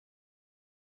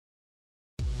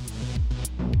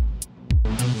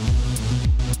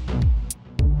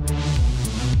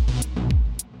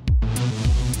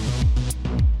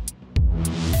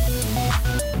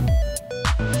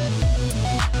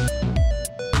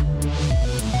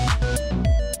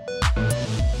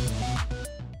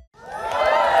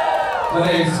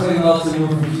My name is Melton. We're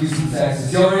from Houston,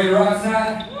 Texas. Y'all ready to rock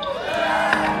tonight?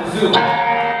 Let's do it.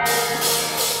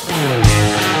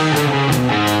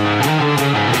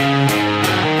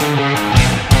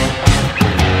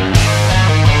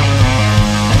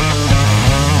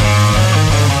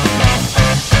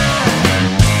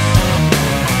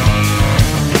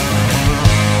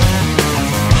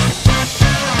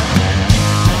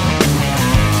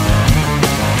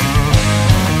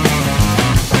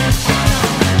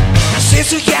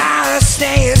 Since we gotta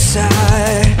stay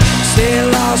inside, stay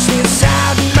lost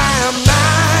inside my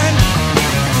mind.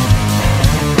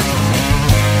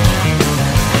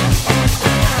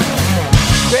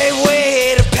 Great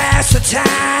way to pass the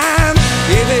time,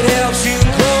 if it helps you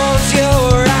close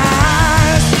your eyes.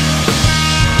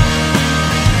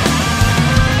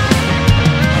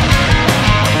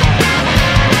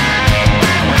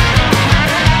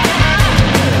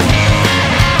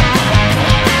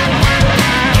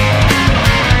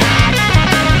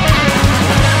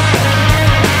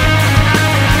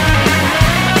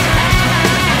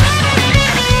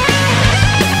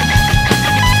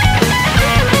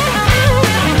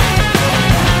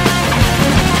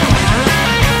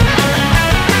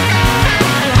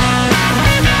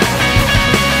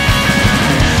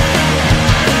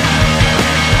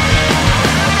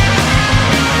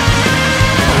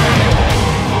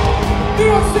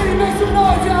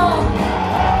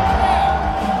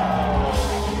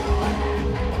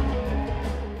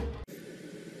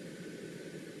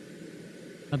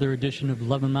 Another edition of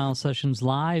 11 Mile Sessions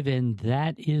Live, and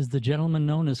that is the gentleman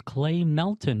known as Clay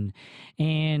Melton.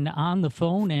 And on the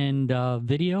phone and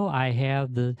video, I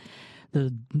have the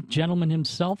gentleman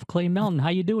himself, Clay Melton. How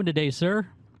you doing today, sir?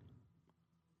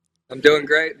 I'm doing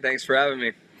great. Thanks for having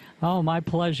me. Oh, my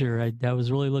pleasure. I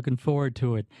was really looking forward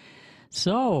to it.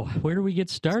 So, where do we get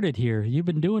started here? You've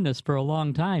been doing this for a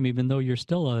long time, even though you're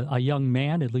still a young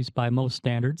man, at least by most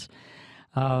standards.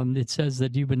 It says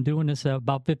that you've been doing this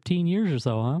about 15 years or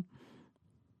so, huh?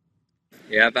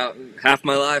 Yeah, about half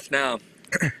my life now.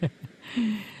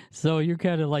 So you're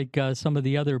kind of like some of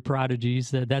the other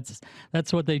prodigies. That's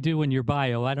what they do in your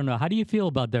bio. I don't know. How do you feel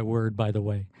about that word, by the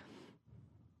way?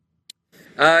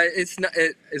 It's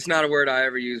not a word I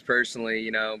ever use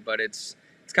personally, but it's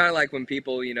kind of like when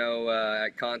people,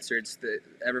 at concerts, that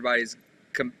everybody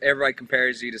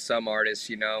compares you to some artist,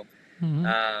 Mm-hmm.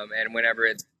 And whenever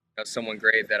it's someone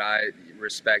great that I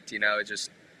respect, it just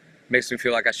makes me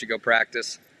feel like I should go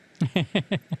practice.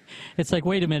 It's like,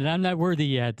 wait a minute, I'm not worthy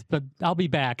yet, but I'll be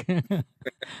back.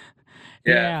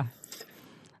 Yeah.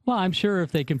 Well, I'm sure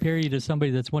if they compare you to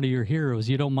somebody that's one of your heroes,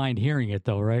 you don't mind hearing it,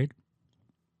 though, right?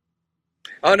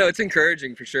 Oh, no, it's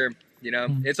encouraging for sure.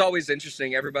 Mm-hmm. It's always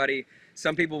interesting.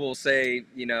 Some people will say,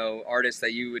 artists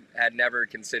that you had never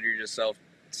considered yourself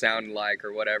sound like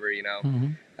or whatever,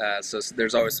 Mm-hmm. So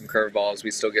there's always some curveballs. We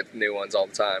still get new ones all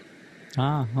the time.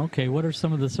 Ah, okay. What are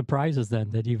some of the surprises then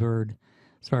that you've heard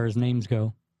as far as names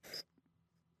go?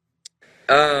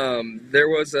 There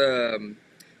was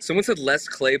someone said Les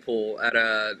Claypool at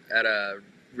a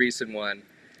recent one,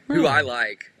 Really? who I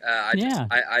like. Yeah.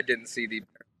 I didn't see the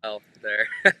parallel there.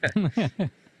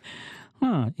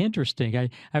 Huh, interesting.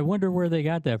 I wonder where they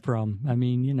got that from. I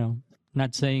mean,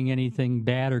 not saying anything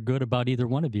bad or good about either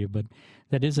one of you, but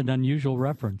that is an unusual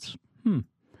reference.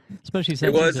 Especially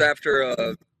since It was after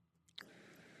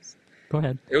Go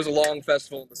ahead. It was a long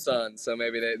festival in the sun, so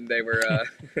maybe they were A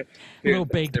little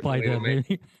baked by then,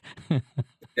 maybe.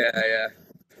 Yeah.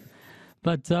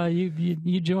 But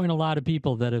you join a lot of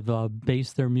people that have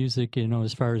based their music,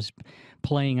 as far as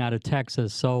playing out of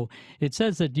Texas. So it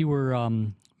says that you were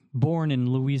born in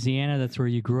Louisiana. That's where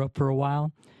you grew up for a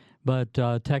while. But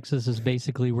Texas is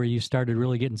basically where you started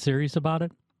really getting serious about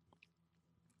it?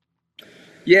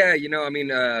 Yeah,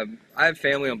 I have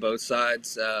family on both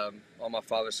sides. On my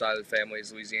father's side of the family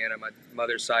is Louisiana. My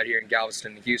mother's side here in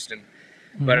Galveston, Houston.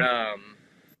 Mm-hmm. But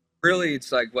really,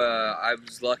 it's like I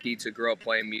was lucky to grow up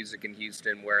playing music in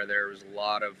Houston, where there was a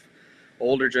lot of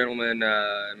older gentlemen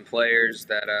and players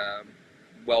that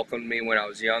welcomed me when I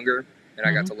was younger, and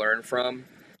I got to learn from.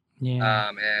 Yeah.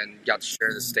 And got to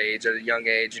share the stage at a young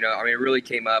age. It really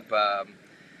came up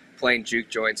playing juke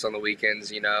joints on the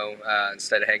weekends,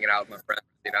 instead of hanging out with my friends,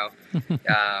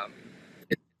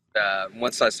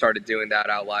 Once I started doing that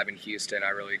out live in Houston, I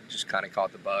really just kind of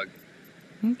caught the bug.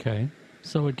 Okay.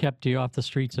 So it kept you off the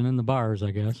streets and in the bars,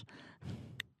 I guess.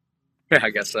 Yeah, I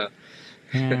guess so.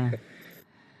 Yeah.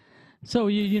 So,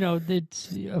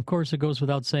 it's, of course, it goes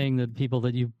without saying that people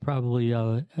that you probably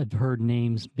have heard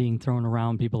names being thrown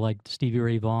around, people like Stevie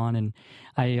Ray Vaughan, and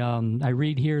I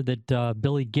read here that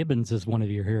Billy Gibbons is one of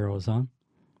your heroes, huh?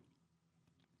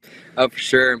 Oh, for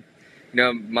sure.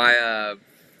 My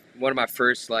one of my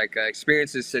first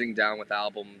experiences sitting down with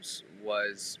albums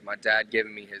was my dad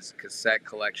giving me his cassette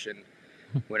collection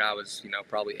when I was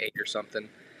probably 8 or something,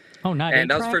 Oh, not and eight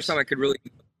that was the first tracks? time I could really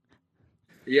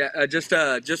just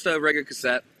a regular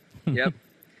cassette. Yep.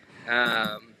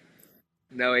 um,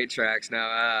 no 8 tracks,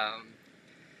 no.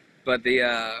 But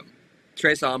the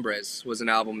Tres Hombres was an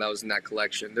album that was in that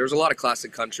collection. There was a lot of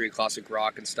classic country, classic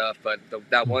rock and stuff, but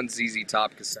that one ZZ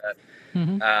Top cassette,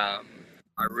 Mm-hmm.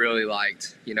 I really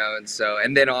liked,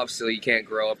 and then obviously you can't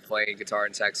grow up playing guitar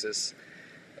in Texas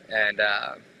and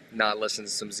not listen to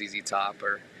some ZZ Top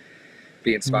or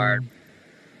be inspired.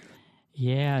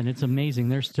 Yeah, and it's amazing.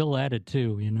 They're still at it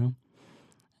too.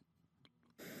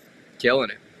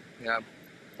 Killing it. Yeah.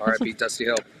 That's R.I.P. Dusty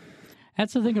Hill.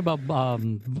 That's the thing about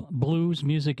blues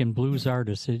music and blues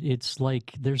artists. It's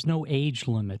like there's no age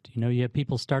limit. You have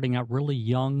people starting out really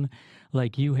young,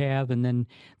 like you have, and then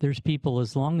there's people,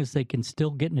 as long as they can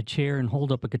still get in a chair and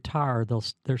hold up a guitar,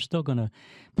 they're still going to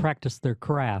practice their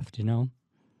craft.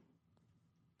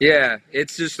 Yeah,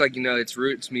 it's just it's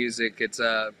roots music.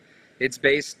 It's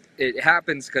based. It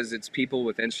happens because it's people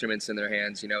with instruments in their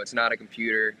hands. It's not a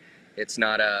computer. It's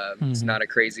not a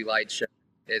crazy light show.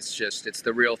 It's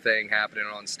the real thing happening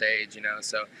on stage.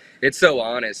 So it's so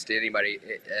honest. Anybody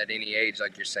at any age,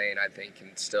 like you're saying, I think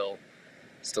can still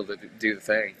do the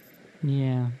thing.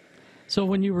 Yeah. So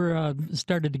when you were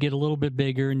started to get a little bit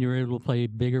bigger and you were able to play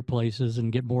bigger places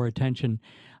and get more attention,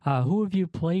 who have you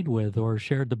played with or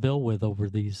shared the bill with over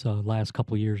these last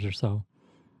couple of years or so?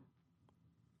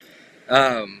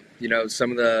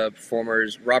 Some of the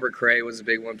performers. Robert Cray was a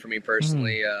big one for me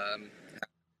personally.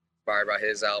 Inspired by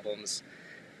his albums.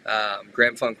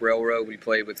 Grand Funk Railroad we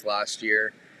played with last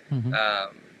year, Mm-hmm.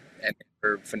 and they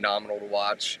were phenomenal to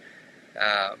watch.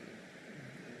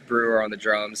 Brewer on the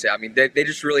drums. Yeah, I mean they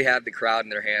just really had the crowd in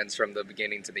their hands from the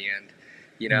beginning to the end,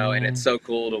 and it's so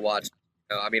cool to watch.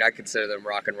 I mean, I consider them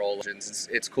rock and roll legends.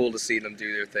 It's cool to see them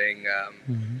do their thing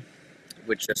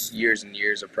with just years and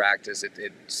years of practice.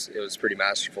 It was pretty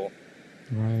masterful.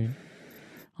 Right.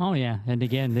 Oh yeah, and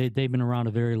again, they've been around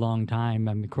a very long time.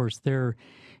 I mean, of course, they're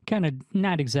kind of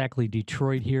not exactly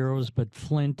Detroit heroes, but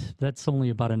Flint. That's only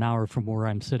about an hour from where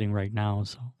I'm sitting right now,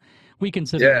 so we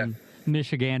consider them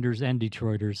Michiganders and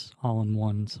Detroiters all in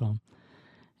one. So,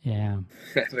 yeah.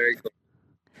 Very cool.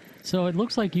 So it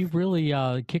looks like you've really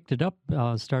kicked it up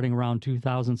starting around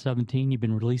 2017. You've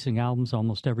been releasing albums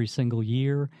almost every single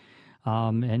year,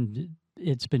 and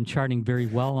it's been charting very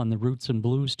well on the Roots and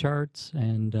Blues charts,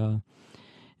 and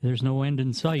there's no end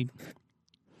in sight.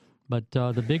 But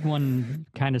the big one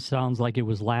kind of sounds like it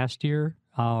was last year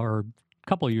or a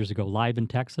couple of years ago, live in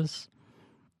Texas.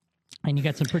 And you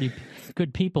got some pretty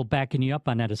good people backing you up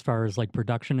on that as far as like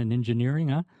production and engineering,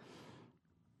 huh?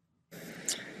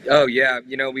 Oh yeah,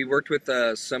 we worked with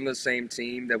some of the same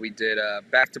team that we did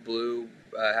Back to Blue.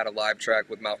 Had a live track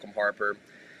with Malcolm Harper,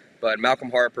 but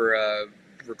Malcolm Harper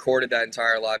recorded that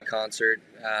entire live concert,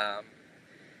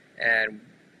 and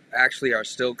actually our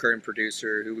still current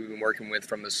producer, who we've been working with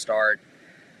from the start,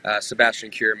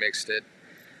 Sebastian Cure, mixed it.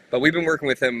 But we've been working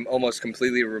with him almost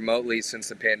completely remotely since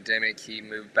the pandemic. He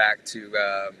moved back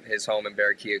to his home in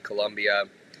Barranquilla, Colombia,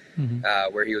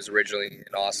 where he was originally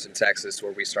in Austin, Texas,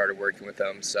 where we started working with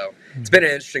him. So it's been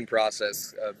an interesting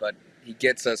process, but he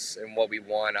gets us and what we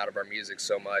want out of our music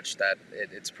so much that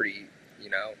it's pretty,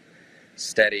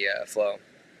 steady flow.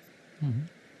 Mm-hmm.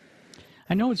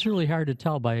 I know it's really hard to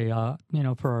tell by,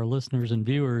 for our listeners and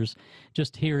viewers,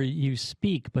 just hear you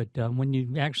speak, but when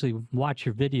you actually watch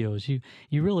your videos,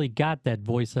 you really got that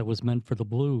voice that was meant for the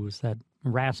blues, that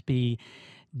raspy,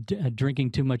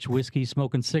 drinking too much whiskey,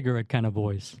 smoking cigarette kind of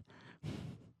voice.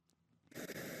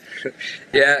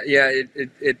 Yeah,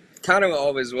 it kind of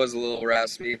always was a little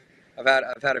raspy. I've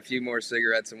had a few more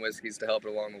cigarettes and whiskeys to help it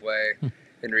along the way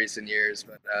in recent years,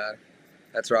 but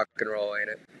that's rock and roll, ain't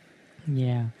it?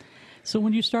 Yeah. So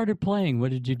when you started playing, what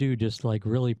did you do? Just like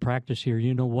really practice your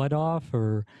you-know-what off?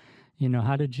 Or,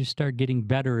 how did you start getting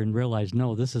better and realize,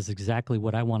 no, this is exactly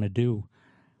what I want to do?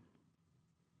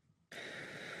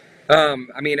 I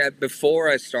mean, before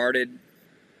I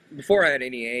had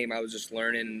any aim, I was just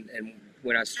learning. And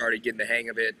when I started getting the hang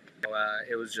of it,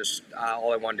 it was just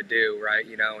all I wanted to do, right?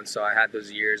 And so I had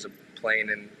those years of playing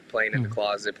in the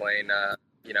closet, playing,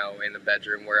 in the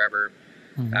bedroom, wherever.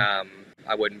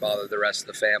 I wouldn't bother the rest of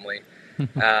the family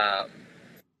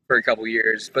for a couple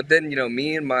years. But then,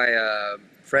 me and my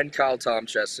friend Kyle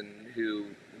Tomchesson, who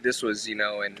this was, in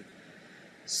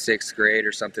 6th grade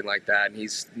or something like that, and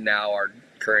he's now our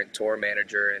current tour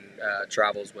manager and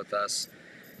travels with us.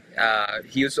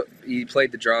 He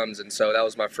played the drums, and so that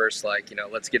was my first, like,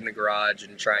 let's get in the garage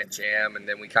and try and jam. And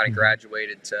then we kind of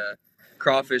graduated to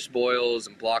crawfish boils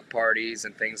and block parties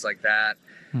and things like that.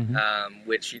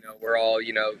 Which we're all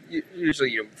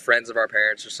usually friends of our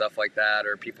parents or stuff like that,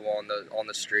 or people on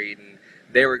the street, and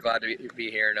they were glad to be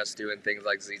hearing us doing things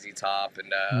like ZZ Top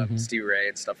and Stevie Ray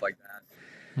and stuff like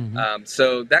that.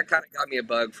 So that kind of got me a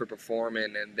bug for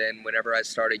performing. And then whenever I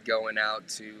started going out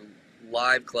to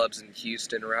live clubs in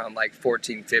Houston around like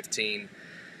 14, 15,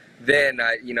 then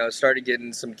I started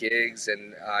getting some gigs,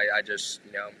 and I just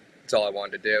it's all I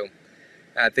wanted to do.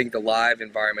 I think the live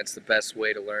environment's the best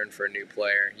way to learn for a new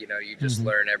player. You just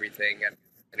learn everything at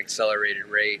an accelerated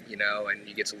rate, and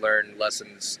you get to learn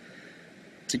lessons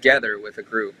together with a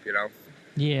group,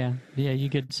 Yeah, you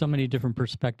get so many different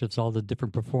perspectives, all the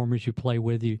different performers you play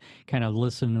with. You kind of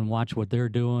listen and watch what they're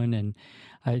doing, and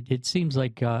it seems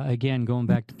like, again, going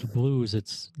back to the blues,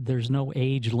 there's no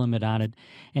age limit on it.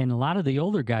 And a lot of the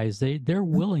older guys, they're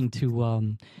willing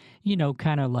to,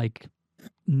 kind of like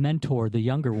mentor the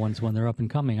younger ones when they're up and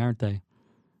coming, aren't they?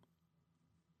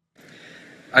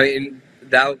 I mean,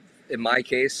 that in my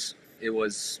case, it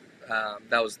was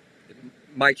that was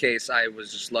my case. I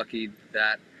was just lucky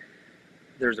that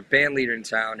there was a band leader in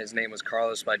town. His name was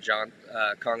Congas by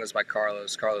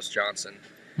Carlos Johnson,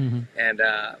 and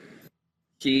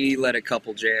he led a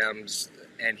couple jams,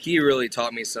 and he really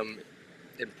taught me some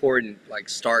important like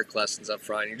stark lessons up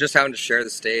front. You're just having to share the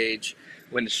stage,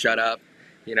 when to shut up,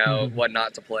 what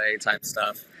not to play type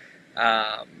stuff,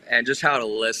 and just how to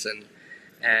listen.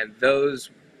 And those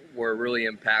were really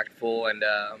impactful, and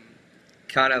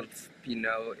kind of,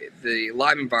 the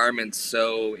live environment's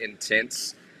so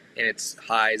intense in its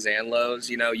highs and lows.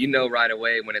 You know right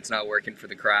away when it's not working for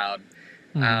the crowd.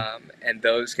 And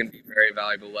those can be very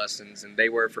valuable lessons, and they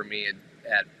were for me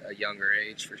at a younger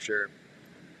age, for sure.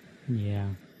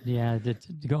 Yeah,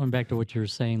 going back to what you were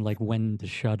saying, like when to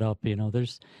shut up,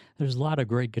 there's a lot of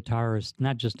great guitarists,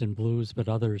 not just in blues, but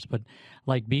others, but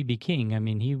like B.B. King. I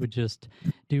mean, he would just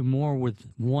do more with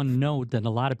one note than a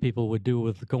lot of people would do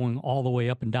with going all the way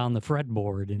up and down the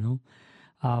fretboard,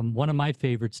 One of my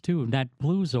favorites, too, not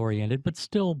blues-oriented, but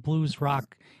still blues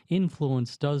rock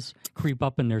influence does creep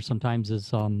up in there sometimes,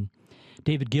 is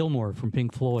David Gilmour from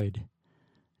Pink Floyd.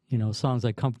 Songs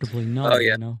like Comfortably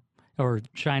Numb, or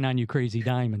Shine On You Crazy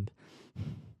Diamond.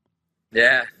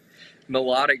 Yeah,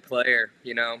 melodic player,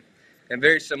 and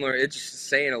very similar. It's just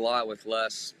saying a lot with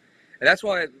less. And that's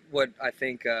what I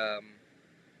think,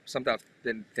 something I've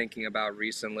been thinking about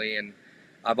recently, and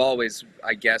I've always,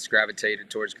 I guess,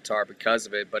 gravitated towards guitar because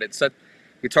of it, but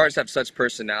guitars have such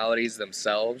personalities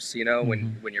themselves,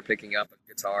 when you're picking up a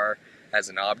guitar as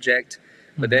an object.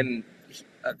 But then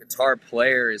a guitar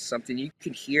player is something you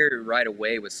can hear right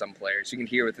away with some players. You can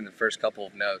hear within the first couple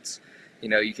of notes.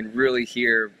 You can really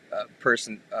hear a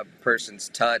person's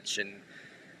touch and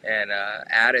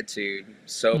attitude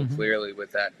so clearly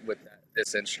with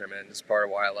this instrument. It's part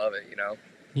of why I love it,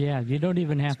 Yeah, you don't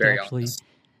even have to actually... Honest.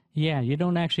 Yeah, you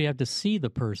don't actually have to see the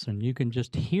person. You can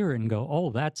just hear it and go, "Oh,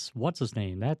 that's what's his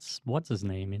name. That's what's his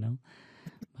name."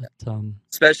 But,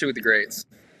 especially with the greats.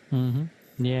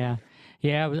 Yeah.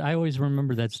 I always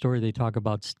remember that story. They talk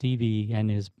about Stevie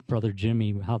and his brother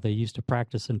Jimmy, how they used to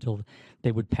practice until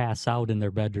they would pass out in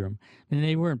their bedroom. And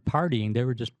they weren't partying; they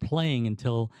were just playing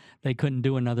until they couldn't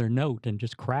do another note and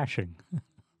just crashing.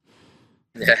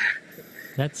 Yeah.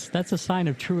 That's a sign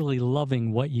of truly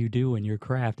loving what you do in your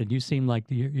craft, and you seem like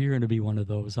you're going to be one of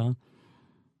those, huh?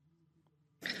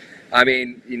 I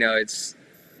mean,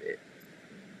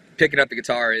 picking up the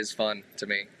guitar is fun to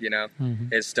me,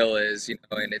 It still is,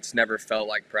 and it's never felt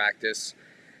like practice.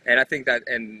 And I think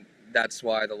that's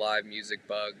why the live music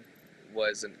bug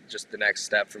wasn't just the next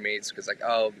step for me. It's because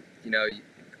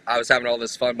I was having all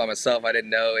this fun by myself. I didn't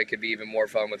know it could be even more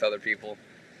fun with other people.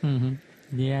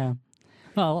 Yeah.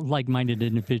 Well, like-minded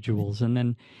individuals. And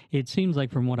then it seems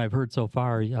like from what I've heard so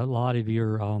far, a lot of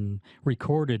your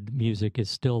recorded music is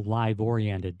still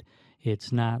live-oriented.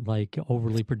 It's not like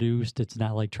overly produced. It's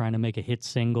not like trying to make a hit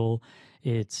single.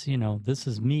 It's, this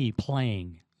is me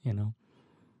playing,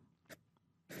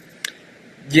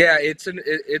 Yeah,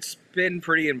 it's been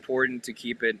pretty important to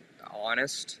keep it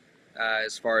honest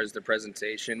as far as the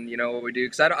presentation, what we do.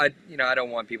 Because I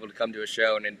don't want people to come to a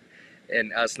show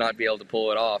and us not be able to pull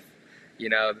it off.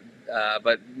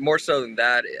 But more so than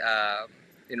that,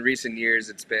 in recent years,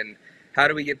 it's been, how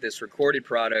do we get this recorded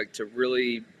product to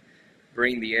really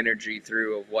bring the energy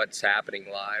through of what's happening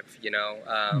live,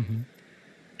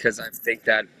 because I think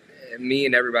that me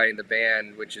and everybody in the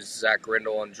band, which is Zach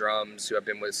Grindle on drums, who I've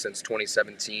been with since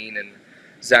 2017, and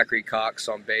Zachary Cox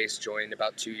on bass joined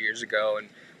about 2 years ago, and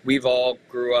we've all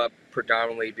grew up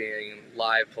predominantly being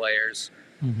live players.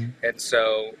 Hmm. And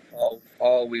so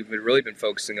all we've really been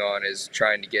focusing on is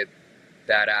trying to get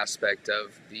that aspect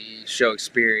of the show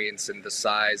experience and the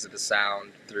size of the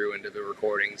sound through into the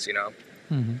recordings, you know?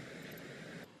 Hmm.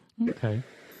 Okay.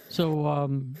 So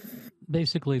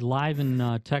basically, Live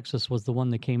in Texas was the one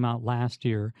that came out last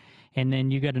year. And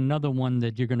then you got another one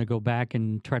that you're going to go back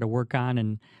and try to work on.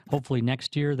 And hopefully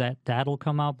next year that'll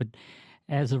come out. But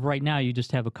as of right now, you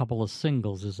just have a couple of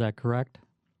singles. Is that correct?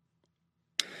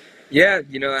 Yeah,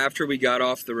 you know, after we got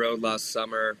off the road last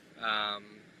summer,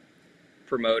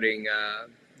 promoting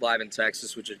Live in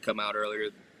Texas, which had come out earlier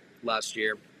last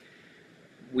year,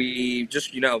 we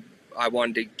just, you know, I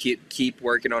wanted to keep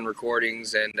working on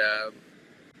recordings, and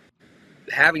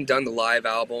having done the live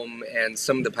album and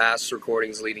some of the past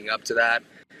recordings leading up to that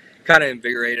kind of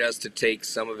invigorated us to take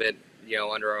some of it, you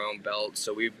know, under our own belt.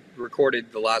 So we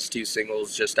recorded the last two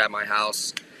singles just at my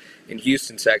house in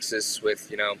Houston, Texas, with,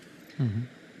 you know, Hmm.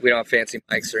 we don't have fancy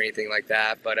mics or anything like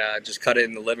that, but just cut it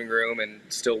in the living room and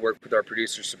still work with our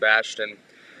producer Sebastian.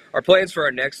 Our plans for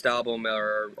our next album,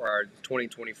 or our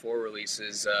 2024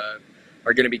 releases,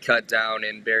 are going to be cut down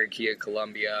in Barranquilla,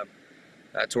 Colombia.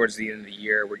 Towards the end of the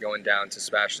year, we're going down to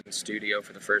Sebastian's studio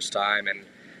for the first time, and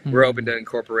we're hoping to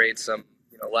incorporate some,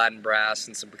 you know, Latin brass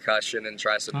and some percussion and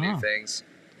try some new things.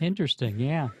 Interesting.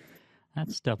 Yeah.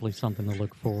 That's definitely something to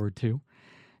look forward to.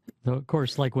 Though, of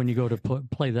course, like when you go to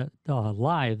play that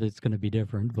live, it's going to be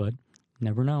different, but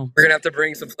never know. We're going to have to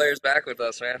bring some players back with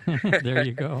us, man. There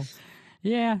you go.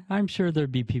 Yeah, I'm sure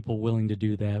there'd be people willing to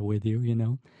do that with you, you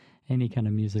know, any kind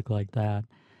of music like that.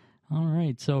 All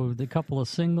right, so the couple of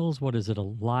singles, what is it, a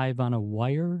Live on a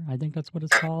Wire? I think that's what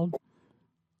it's called.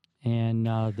 And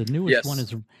the newest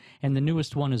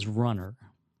one Yes. is Runner.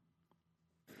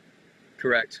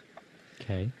 Correct.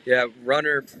 Okay. Yeah,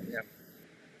 Runner. Yeah.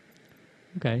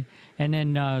 Okay. And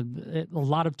then a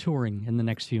lot of touring in the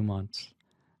next few months.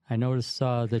 I noticed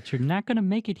that you're not going to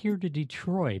make it here to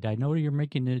Detroit. I know you're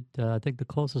making it, I think the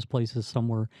closest place is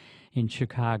somewhere in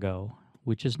Chicago,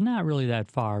 which is not really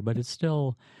that far, but it's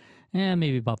still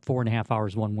maybe about 4.5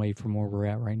 hours one way from where we're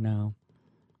at right now.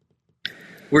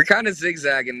 We're kind of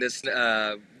zigzagging this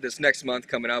next month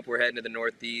coming up. We're heading to the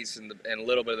Northeast and a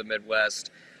little bit of the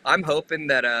Midwest. I'm hoping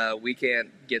that we can't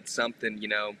get something, you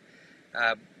know,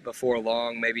 before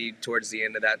long, maybe towards the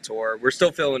end of that tour. We're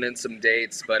still filling in some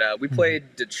dates, but we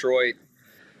played Detroit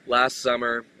last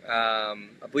summer. I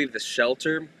believe the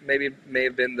Shelter may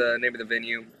have been the name of the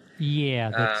venue. Yeah,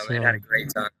 that's and had a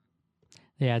great time.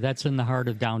 Yeah, that's in the heart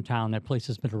of downtown. That place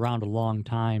has been around a long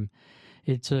time.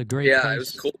 It's a great Yeah, place. it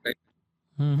was cool.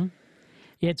 Mm-hmm.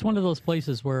 Yeah, it's one of those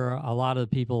places where a lot of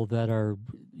the people that are,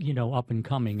 you know, up and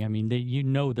coming, I mean,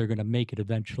 they're going to make it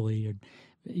eventually, or,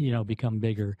 you know, become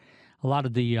bigger. A lot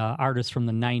of the artists from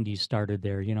the 90s started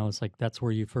there. You know, it's like that's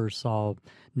where you first saw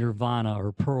Nirvana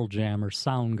or Pearl Jam or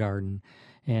Soundgarden.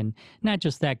 And not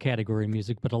just that category of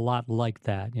music, but a lot like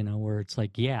that, you know, where it's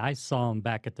like, yeah, I saw them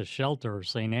back at the Shelter or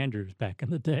St. Andrews back in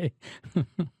the day.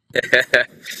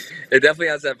 It definitely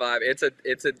has that vibe.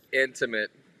 It's an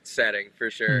intimate setting for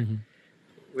sure, Mm-hmm.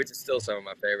 which is still some of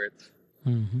my favorites.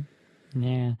 Mm-hmm.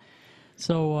 Yeah.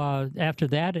 So after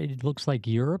that, it looks like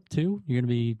Europe too. You're going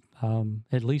to be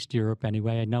at least Europe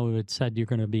anyway. I know it said you're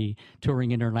going to be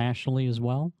touring internationally as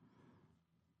well.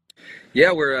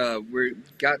 Yeah, we're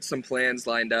got some plans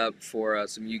lined up for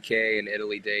some UK and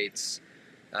Italy dates,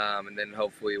 and then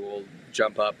hopefully we'll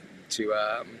jump up to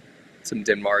some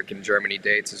Denmark and Germany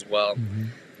dates as well. Mm-hmm.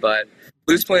 But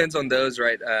loose plans on those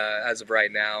right as of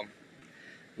right now.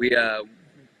 We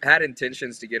had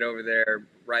intentions to get over there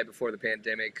right before the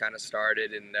pandemic kind of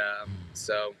started, and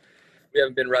so we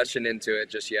haven't been rushing into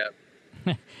it just yet.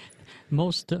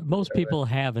 Most people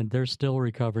haven't. They're still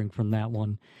recovering from that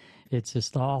one. It's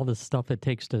just all the stuff it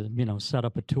takes to, you know, set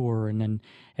up a tour, and then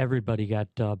everybody got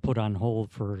put on hold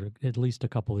for at least a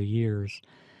couple of years.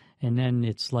 And then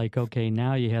it's like, okay,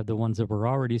 now you have the ones that were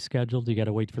already scheduled. You got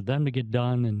to wait for them to get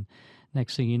done, and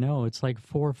next thing you know, it's like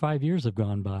 4 or 5 years have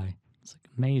gone by. It's like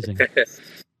amazing.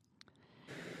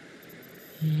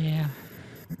 Yeah.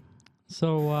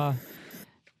 So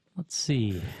let's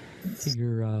see.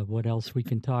 Figure what else we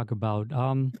can talk about.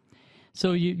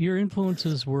 So your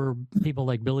influences were people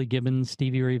like Billy Gibbons,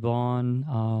 Stevie Ray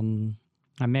Vaughan.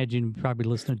 I imagine you probably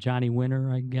listen to Johnny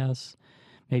Winter, I guess.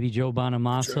 Maybe Joe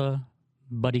Bonamassa, Sure.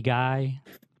 Buddy Guy.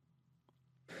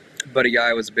 Buddy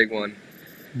Guy was a big one.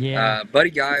 Yeah. Buddy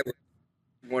Guy was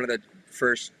one of the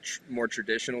first more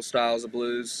traditional styles of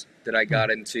blues that I got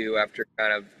into after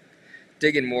kind of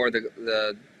digging more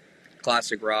the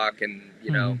classic rock and,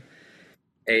 you know,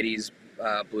 80s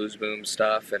blues boom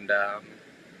stuff. And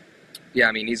yeah,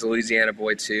 I mean, he's a Louisiana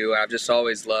boy too. I've just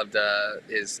always loved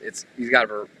he's got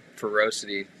a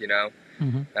ferocity,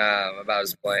 Hmm. about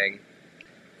his playing,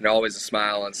 and always a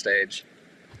smile on stage.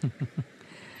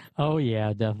 Oh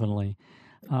yeah, definitely.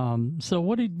 So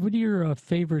what are your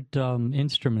favorite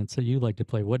instruments that you like to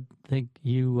play? What think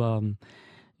you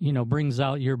brings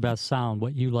out your best sound?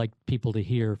 What you like people to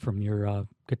hear from your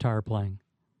guitar playing?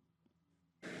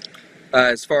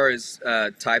 As far as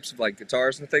types of like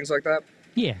guitars and things like that,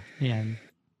 Yeah, yeah.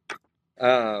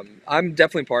 I'm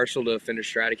definitely partial to a Fender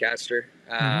Stratocaster.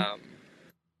 Mm-hmm.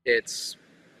 It's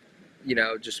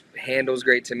just handles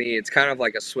great to me. It's kind of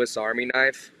like a Swiss Army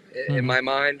knife in Mm-hmm. my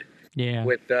mind Yeah.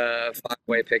 with the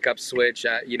 5-way pickup switch. It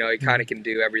kind Mm-hmm. of can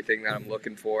do everything that I'm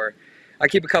looking for. I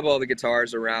keep a couple of the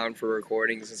guitars around for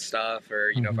recordings and stuff,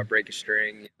 or if Mm-hmm. I break a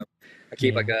string, I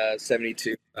keep Yeah. like a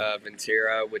 72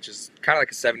 Ventira, which is kind of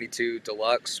like a 72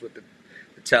 Deluxe with the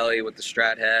telly with the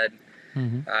Strat head.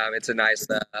 Mm-hmm. It's a nice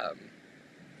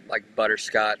like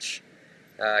butterscotch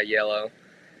yellow.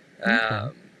 Okay.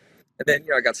 And then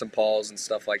I got some Pauls and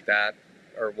stuff like that,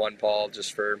 or one Paul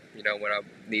just for when I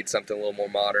need something a little more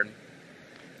modern.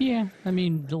 Yeah, I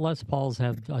mean the Les Pauls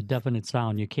have a definite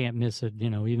sound. You can't miss it.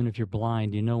 Even if you're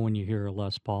blind, you know when you hear a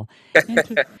Les Paul.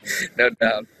 And No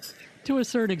doubt. to a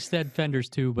certain extent, Fenders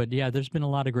too. But yeah, there's been a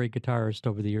lot of great guitarists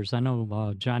over the years. I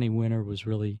know Johnny Winter was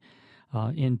really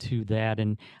into that,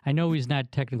 and I know he's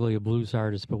not technically a blues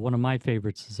artist, but one of my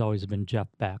favorites has always been Jeff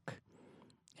Beck,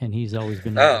 and he's always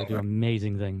been able to Oh, do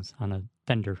amazing things on a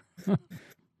Fender.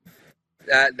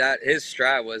 that his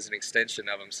Strat was an extension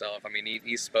of himself. I mean,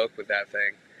 he spoke with that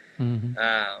thing, Hmm.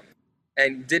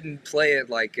 and didn't play it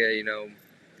like the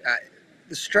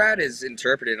Strat is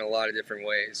interpreted in a lot of different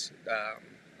ways.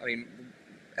 I mean,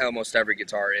 almost every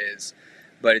guitar is,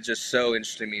 but it's just so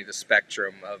interesting to me the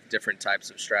spectrum of different types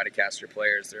of Stratocaster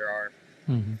players there are.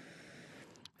 Hmm.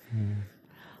 Yeah.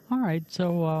 All right,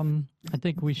 so I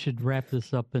think we should wrap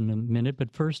this up in a minute.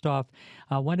 But first off,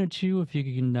 why don't you, if you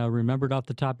can remember it off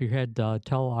the top of your head,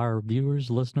 tell our viewers,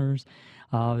 listeners,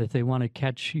 if they want to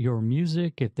catch your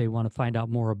music, if they want to find out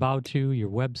more about you, your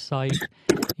website,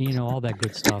 all that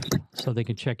good stuff, so they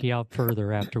can check you out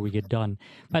further after we get done.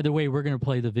 By the way, we're going to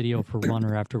play the video for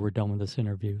Runner after we're done with this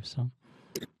interview. So.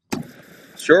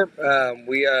 Sure.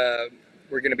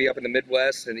 We're going to be up in the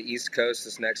Midwest and the East Coast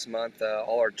this next month.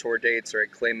 All our tour dates are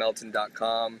at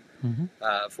claymelton.com Mm-hmm.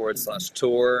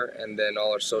 /tour, and then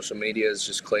all our social media is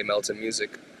just Clay Melton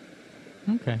Music.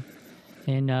 Okay.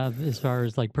 And as far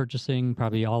as like purchasing,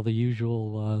 probably all the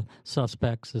usual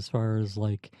suspects as far as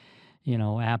like,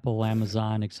 Apple,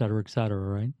 Amazon, et cetera,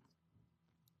 right?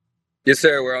 Yes,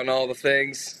 sir. We're on all the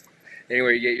things.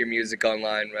 Anywhere you get your music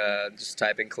online, just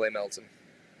type in Clay Melton.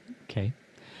 Okay.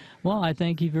 Well, I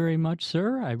thank you very much,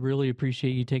 sir. I really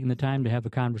appreciate you taking the time to have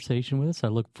a conversation with us. I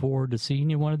look forward to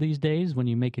seeing you one of these days when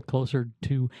you make it closer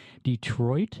to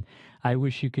Detroit. I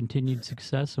wish you continued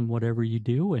success in whatever you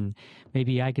do, and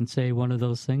maybe I can say one of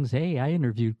those things, hey, I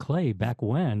interviewed Clay back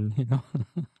when, Well,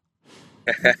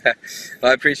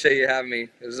 I appreciate you having me.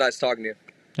 It was nice talking to you.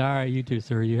 All right, you too,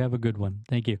 sir. You have a good one.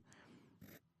 Thank you.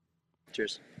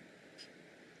 Cheers.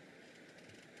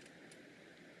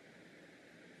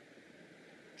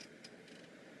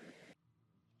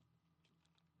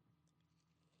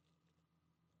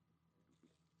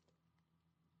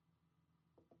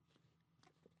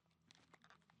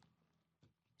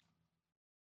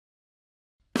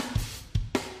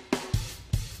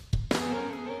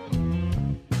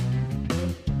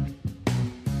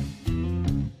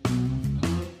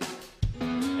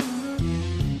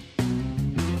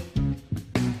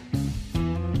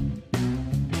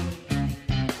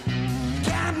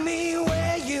 Got me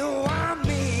where you want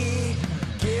me.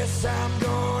 Guess I'm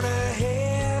gonna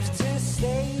have to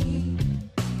stay.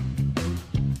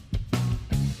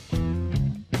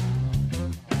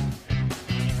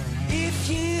 If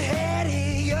you had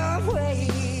it your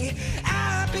way,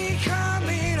 I'd be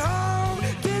coming home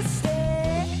to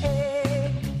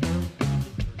stay.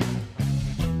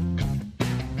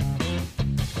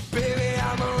 Baby,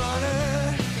 I'm a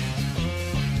runner,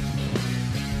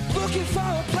 looking for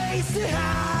a place to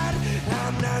hide.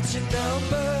 I'm not your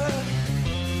number.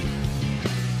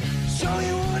 Show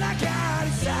you what I got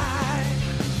inside.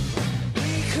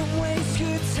 We can waste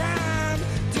good time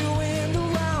doing the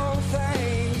wrong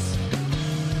things.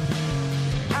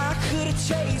 I could have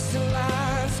chased the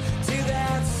lines till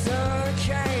that sun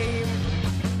came.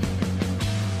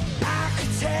 I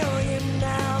could tell you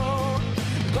now,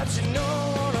 but you know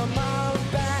what I'm all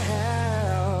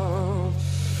about.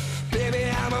 Baby,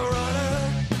 I'm a runner.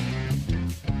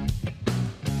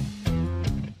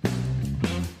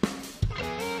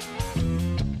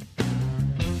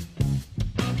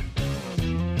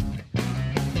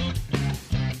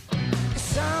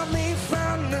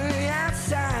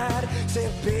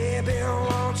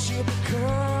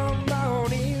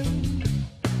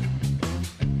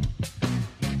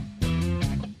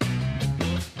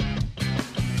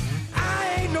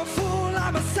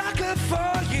 I'm a sucker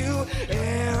for you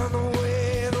and the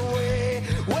way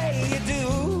you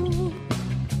do.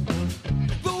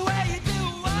 The way you do.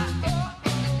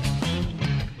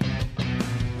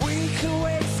 We could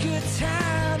waste good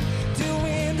time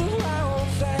doing the wrong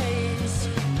things.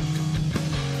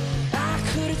 I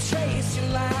could have traced your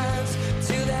lines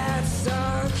till that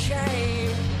sun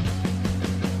came.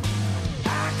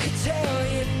 I could tell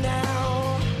you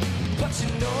now, but you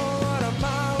know what I'm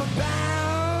all about.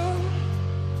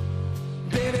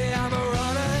 Baby, I'm a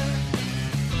runner,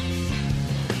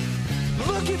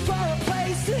 looking for a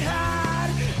place to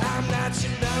hide. I'm not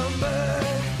your number.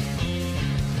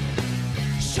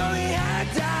 Show me how to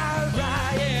die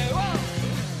right. Yeah, whoa.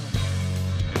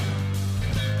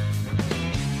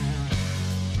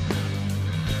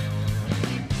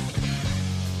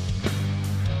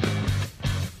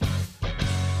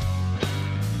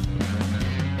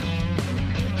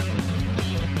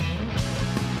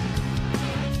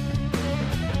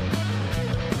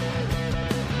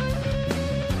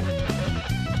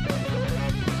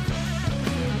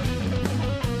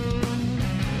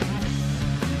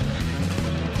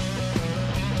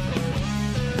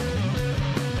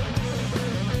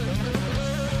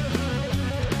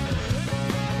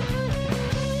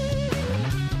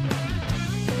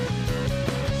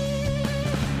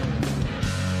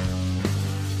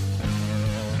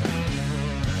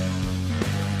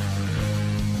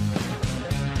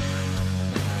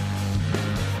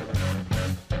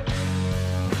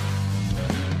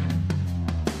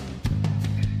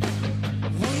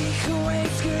 We could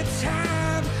waste good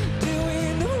time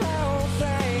doing the wrong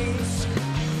things.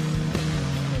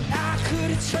 I could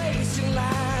have traced your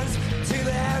lines till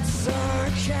that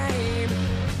sun came.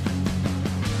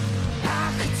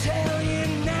 I could tell you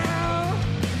now,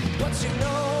 but you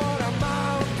know what I'm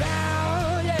all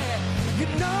about. Yeah, you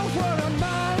know what I'm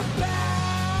all about.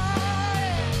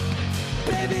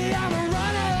 Baby, I'm a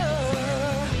runner,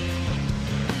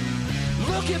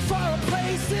 looking for a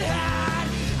place to hide.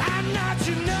 I'm not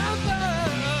your number.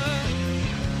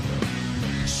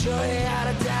 Show you how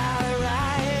to die right.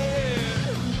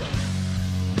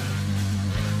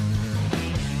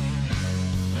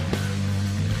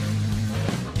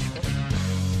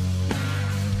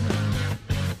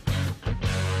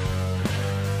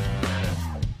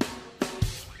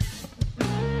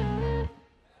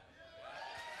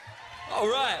 All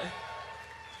right.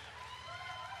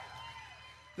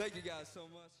 Thank you guys so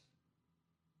much.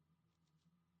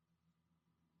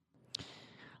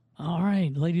 All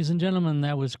right, ladies and gentlemen,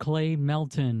 that was Clay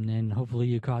Melton, and hopefully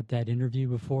you caught that interview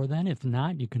before then. If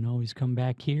not, you can always come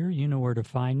back here. You know where to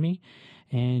find me,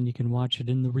 and you can watch it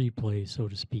in the replay, so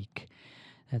to speak.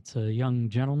 That's a young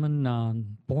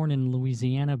gentleman born in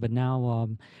Louisiana, but now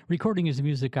recording his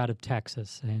music out of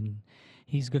Texas, and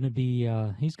he's going to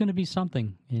be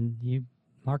something. And you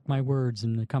mark my words,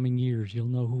 in the coming years, you'll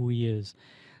know who he is.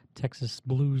 Texas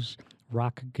blues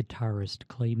rock guitarist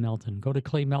Clay Melton. Go to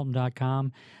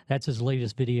claymelton.com. That's his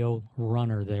latest video,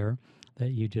 Runner, there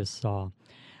that you just saw.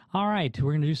 All right,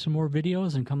 we're going to do some more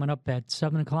videos, and coming up at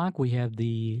 7 o'clock, we have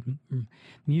the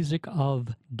music of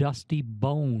Dusty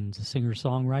Bonez, a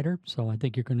singer-songwriter. So I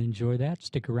think you're going to enjoy that.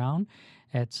 Stick around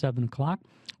at 7 o'clock.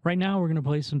 Right now, we're going to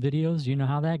play some videos. You know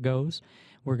how that goes.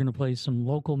 We're going to play some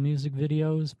local music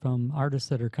videos from artists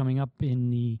that are coming up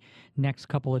in the next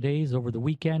couple of days over the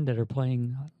weekend that are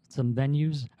playing some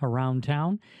venues around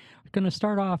town. We're going to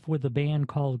start off with a band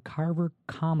called Carver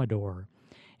Commodore,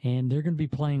 and they're going to be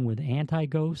playing with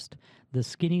Anti-Ghost, The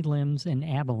Skinny Limbs, and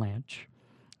Avalanche.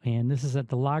 And this is at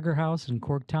the Lager House in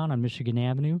Corktown on Michigan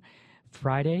Avenue,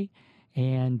 Friday.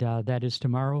 And that is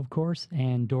tomorrow, of course,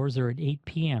 and doors are at 8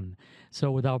 p.m. So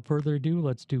without further ado,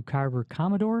 let's do Carver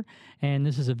Commodore, and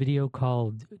this is a video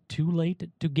called Too Late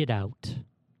to Get Out.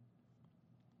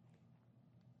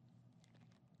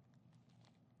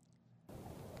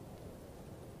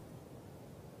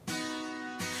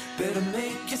 Better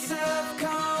make yourself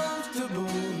comfortable.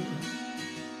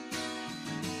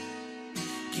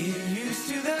 Get used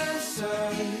to the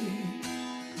sight.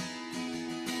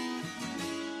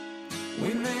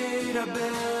 We made our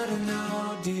bed and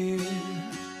now, dear,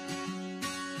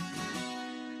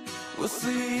 we'll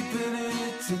sleep in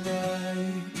it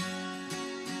tonight.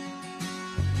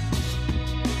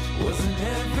 Wasn't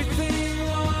everything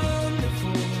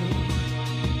wonderful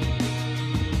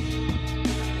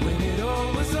when it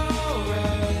all was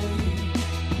alright?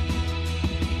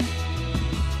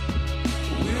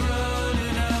 We're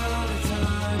running out of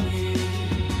time here.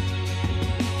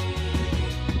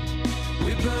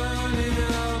 We're burning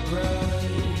out bright.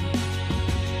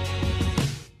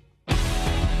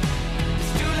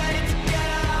 It's too late to get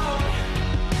out.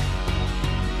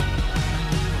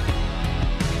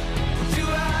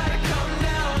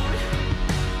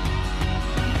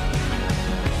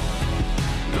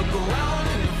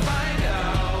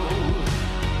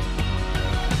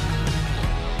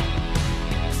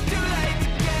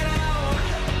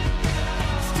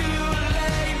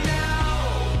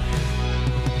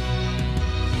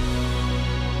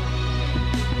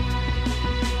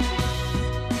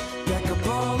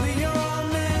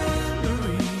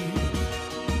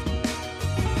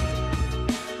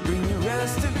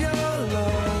 rest of your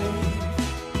life.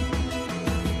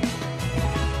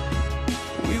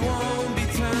 We won't be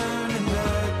turning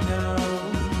back now.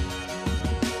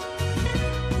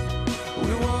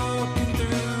 We're walking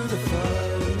through the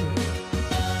fire.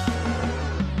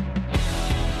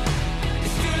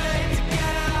 It's too late to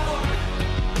get out.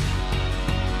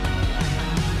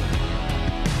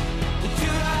 We're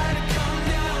too high to come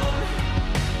down.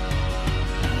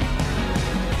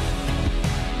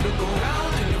 Look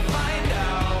around and you'll find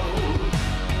out.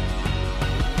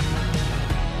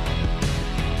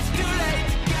 It's too late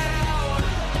to get out.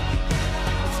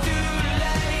 It's too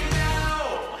late now.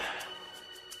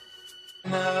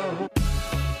 Now.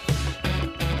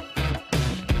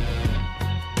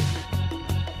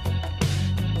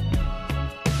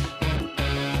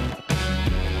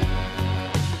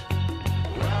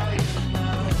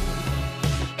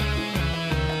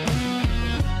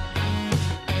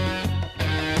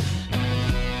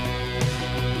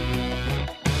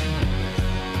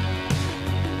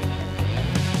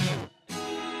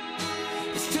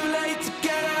 It's too late to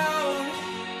get out.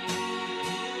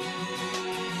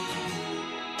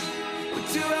 We're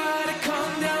too high to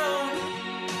come down.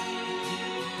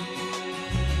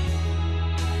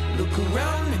 Look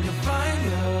around and you'll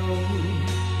find out.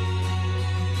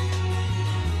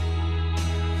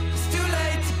 It's too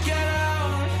late to get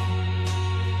out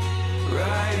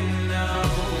right now.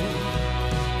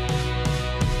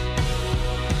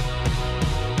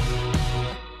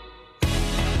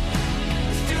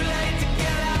 It's too late to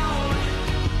get out.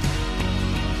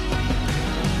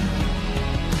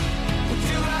 We're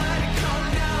too high to come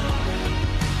down.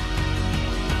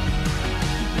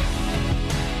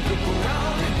 Look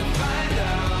around and you'll find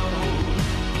out.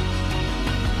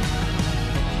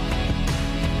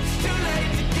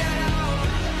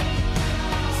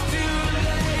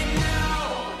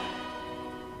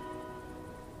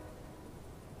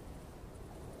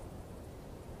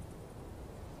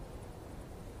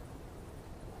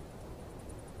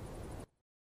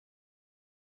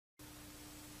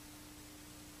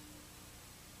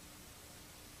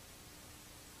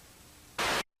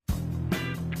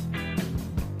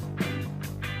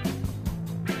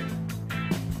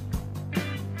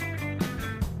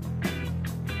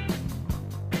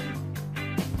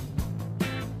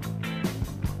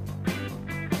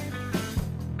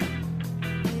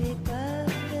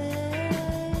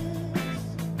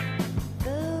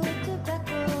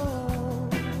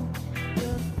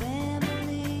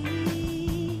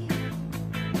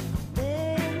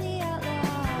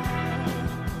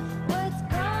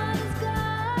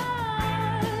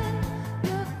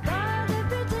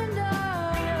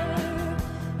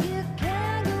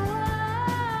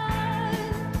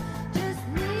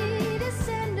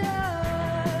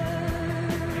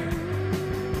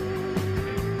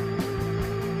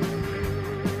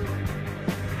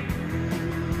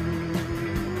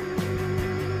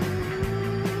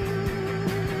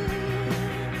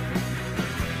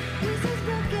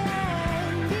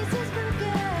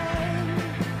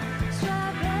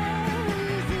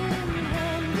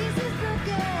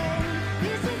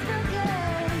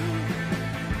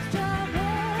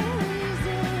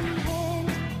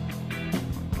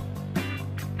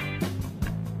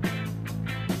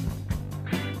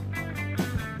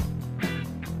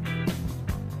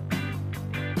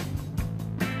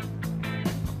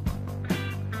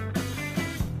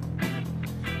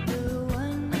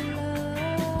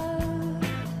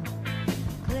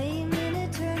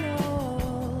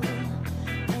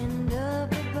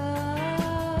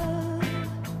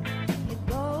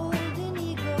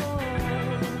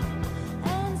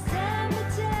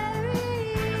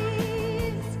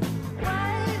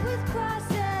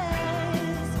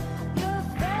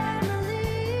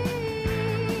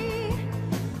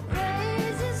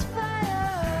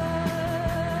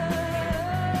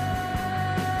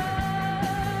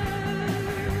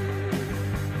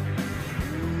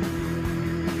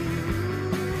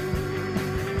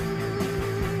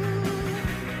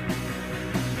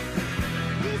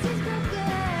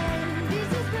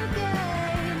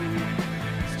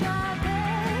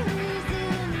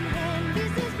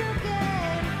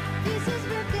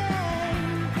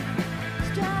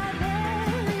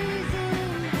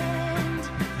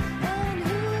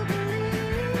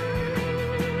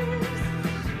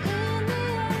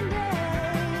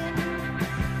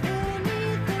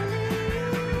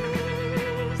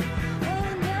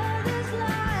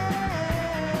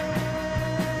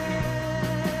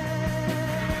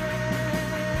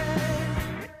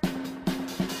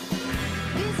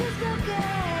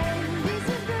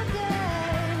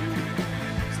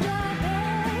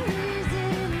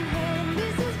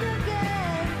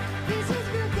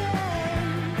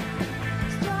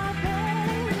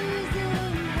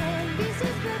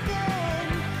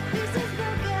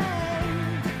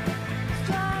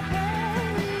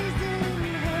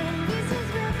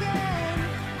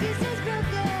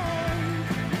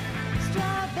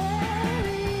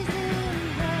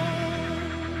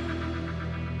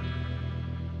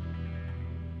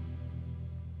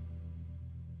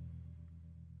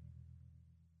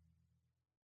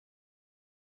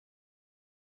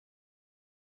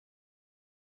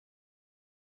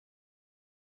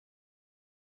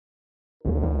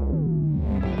 From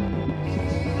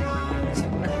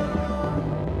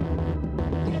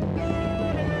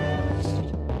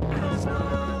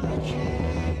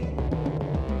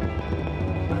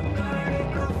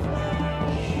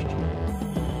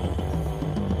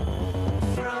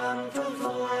the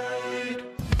void.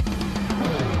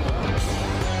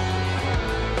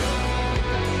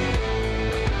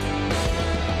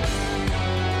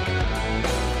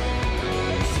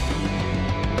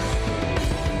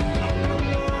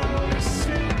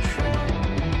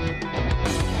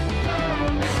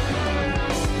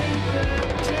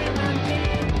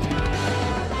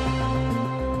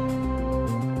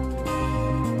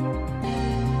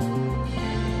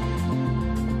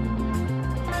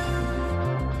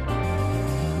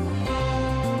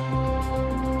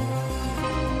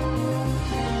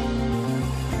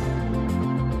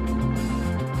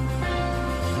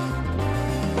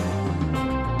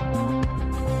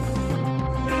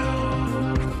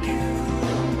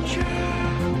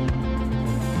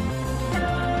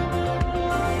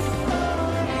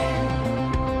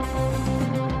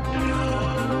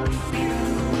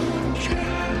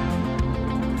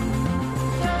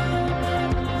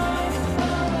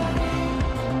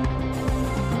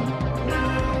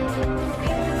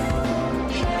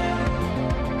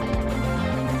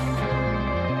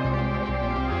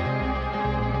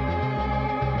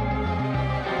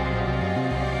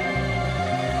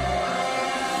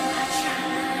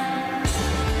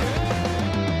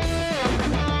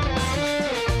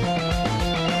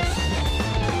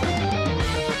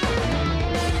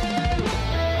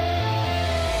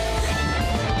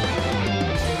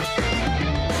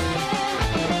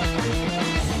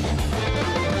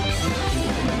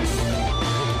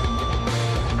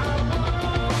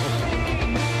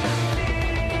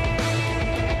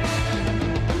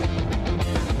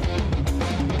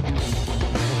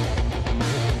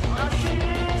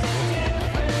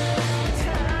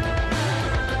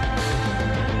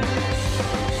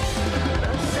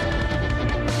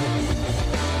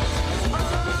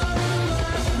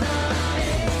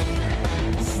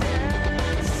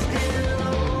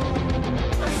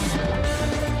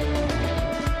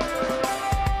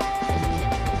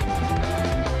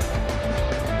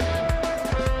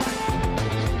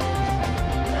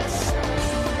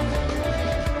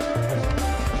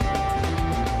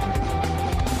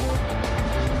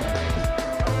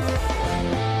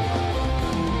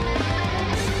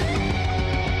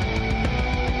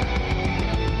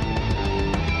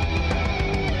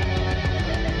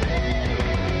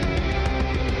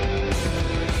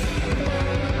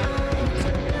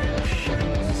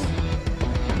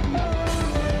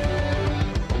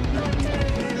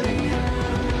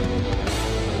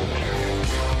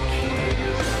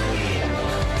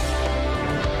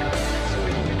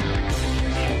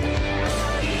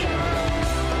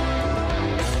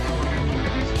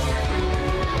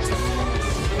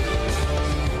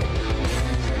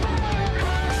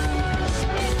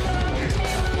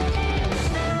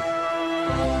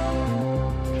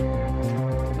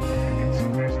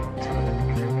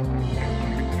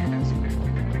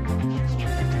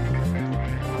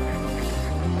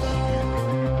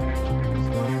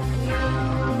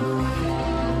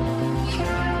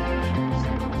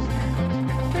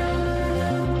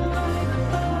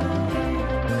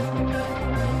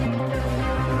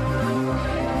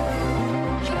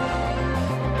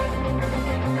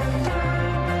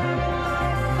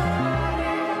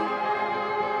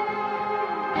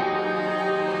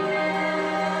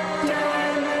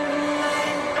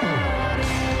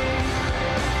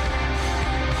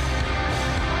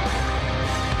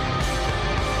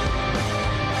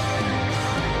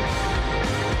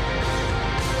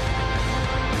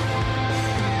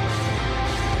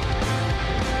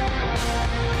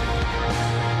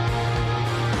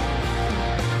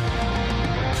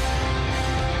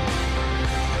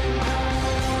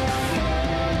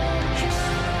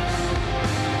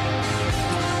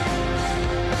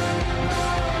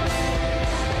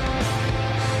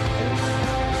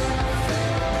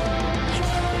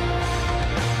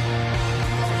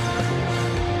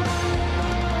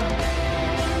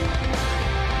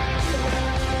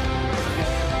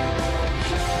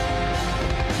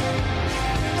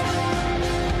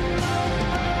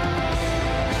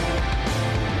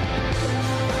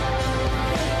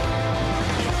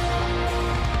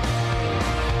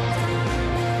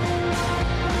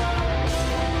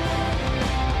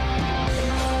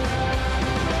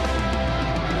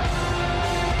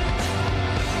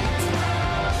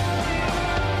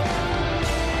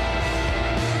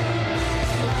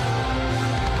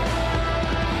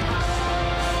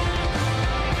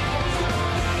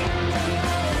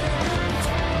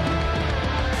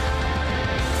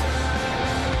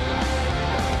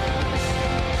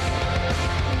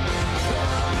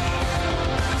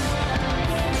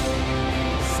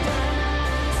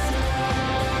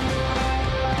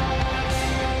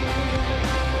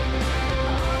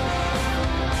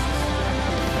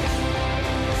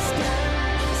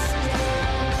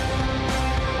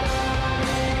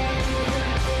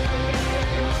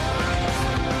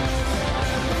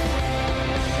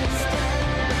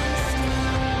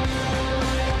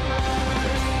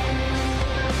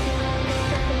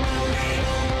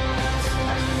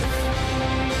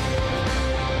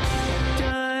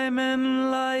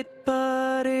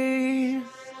 buddies.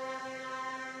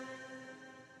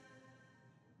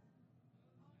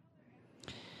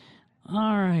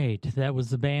 All right, that was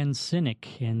the band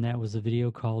Cynic, and that was a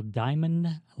video called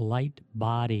Diamond Light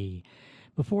Body.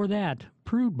 Before that,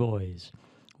 Prude Boys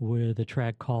with a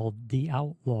track called The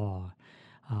Outlaw.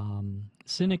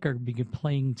 Cynic are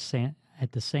playing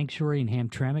at the Sanctuary in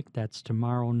Hamtramck. That's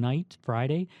tomorrow night,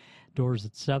 Friday. Doors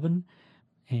at 7.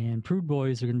 And Prude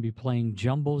Boys are going to be playing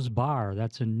Jumbo's Bar.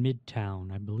 That's in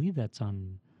Midtown. I believe that's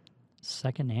on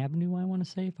 2nd Avenue, I want to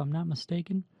say, if I'm not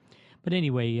mistaken. But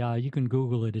anyway, you can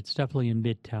Google it. It's definitely in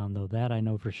Midtown, though. That I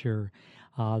know for sure.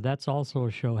 That's also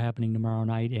a show happening tomorrow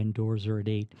night, and doors are at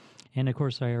 8. And, of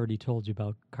course, I already told you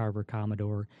about Carver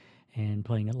Commodore and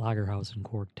playing at Lager House in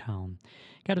Corktown.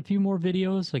 Got a few more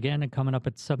videos. Again, coming up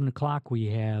at 7 o'clock, we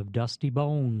have Dusty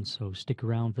Bones, so stick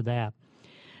around for that.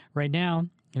 Right now,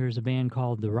 there's a band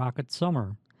called The Rocket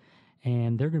Summer,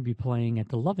 and they're going to be playing at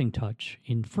the Loving Touch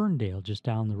in Ferndale, just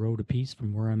down the road a piece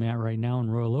from where I'm at right now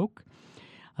in Royal Oak.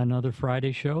 Another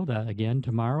Friday show, that again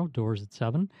tomorrow, doors at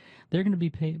 7. They're going to be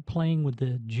playing with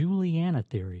the Juliana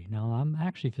Theory. Now, I'm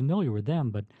actually familiar with them,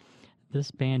 but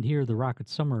this band here, the Rocket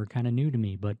Summer, are kind of new to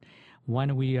me. But why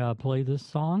don't we play this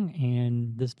song?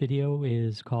 And this video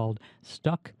is called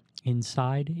Stuck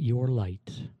Inside Your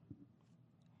Light.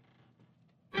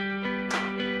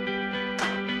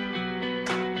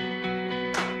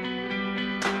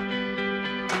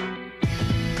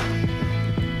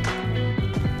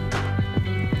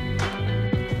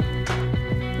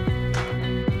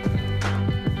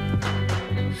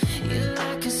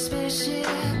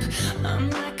 I'm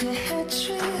like a head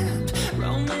trip,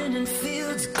 roaming in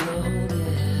fields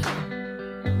golden.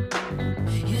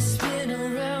 You spin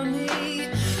around me,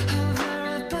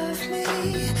 hover above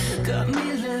me, got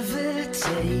me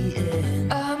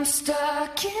levitating. I'm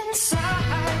stuck inside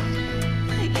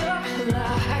your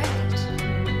light,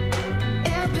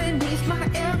 air beneath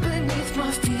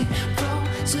my feet,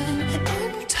 frozen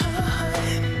in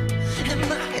time.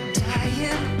 Am I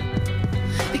dying?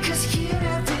 Because here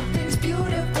everything's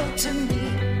beautiful to me.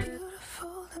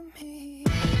 Beautiful to me.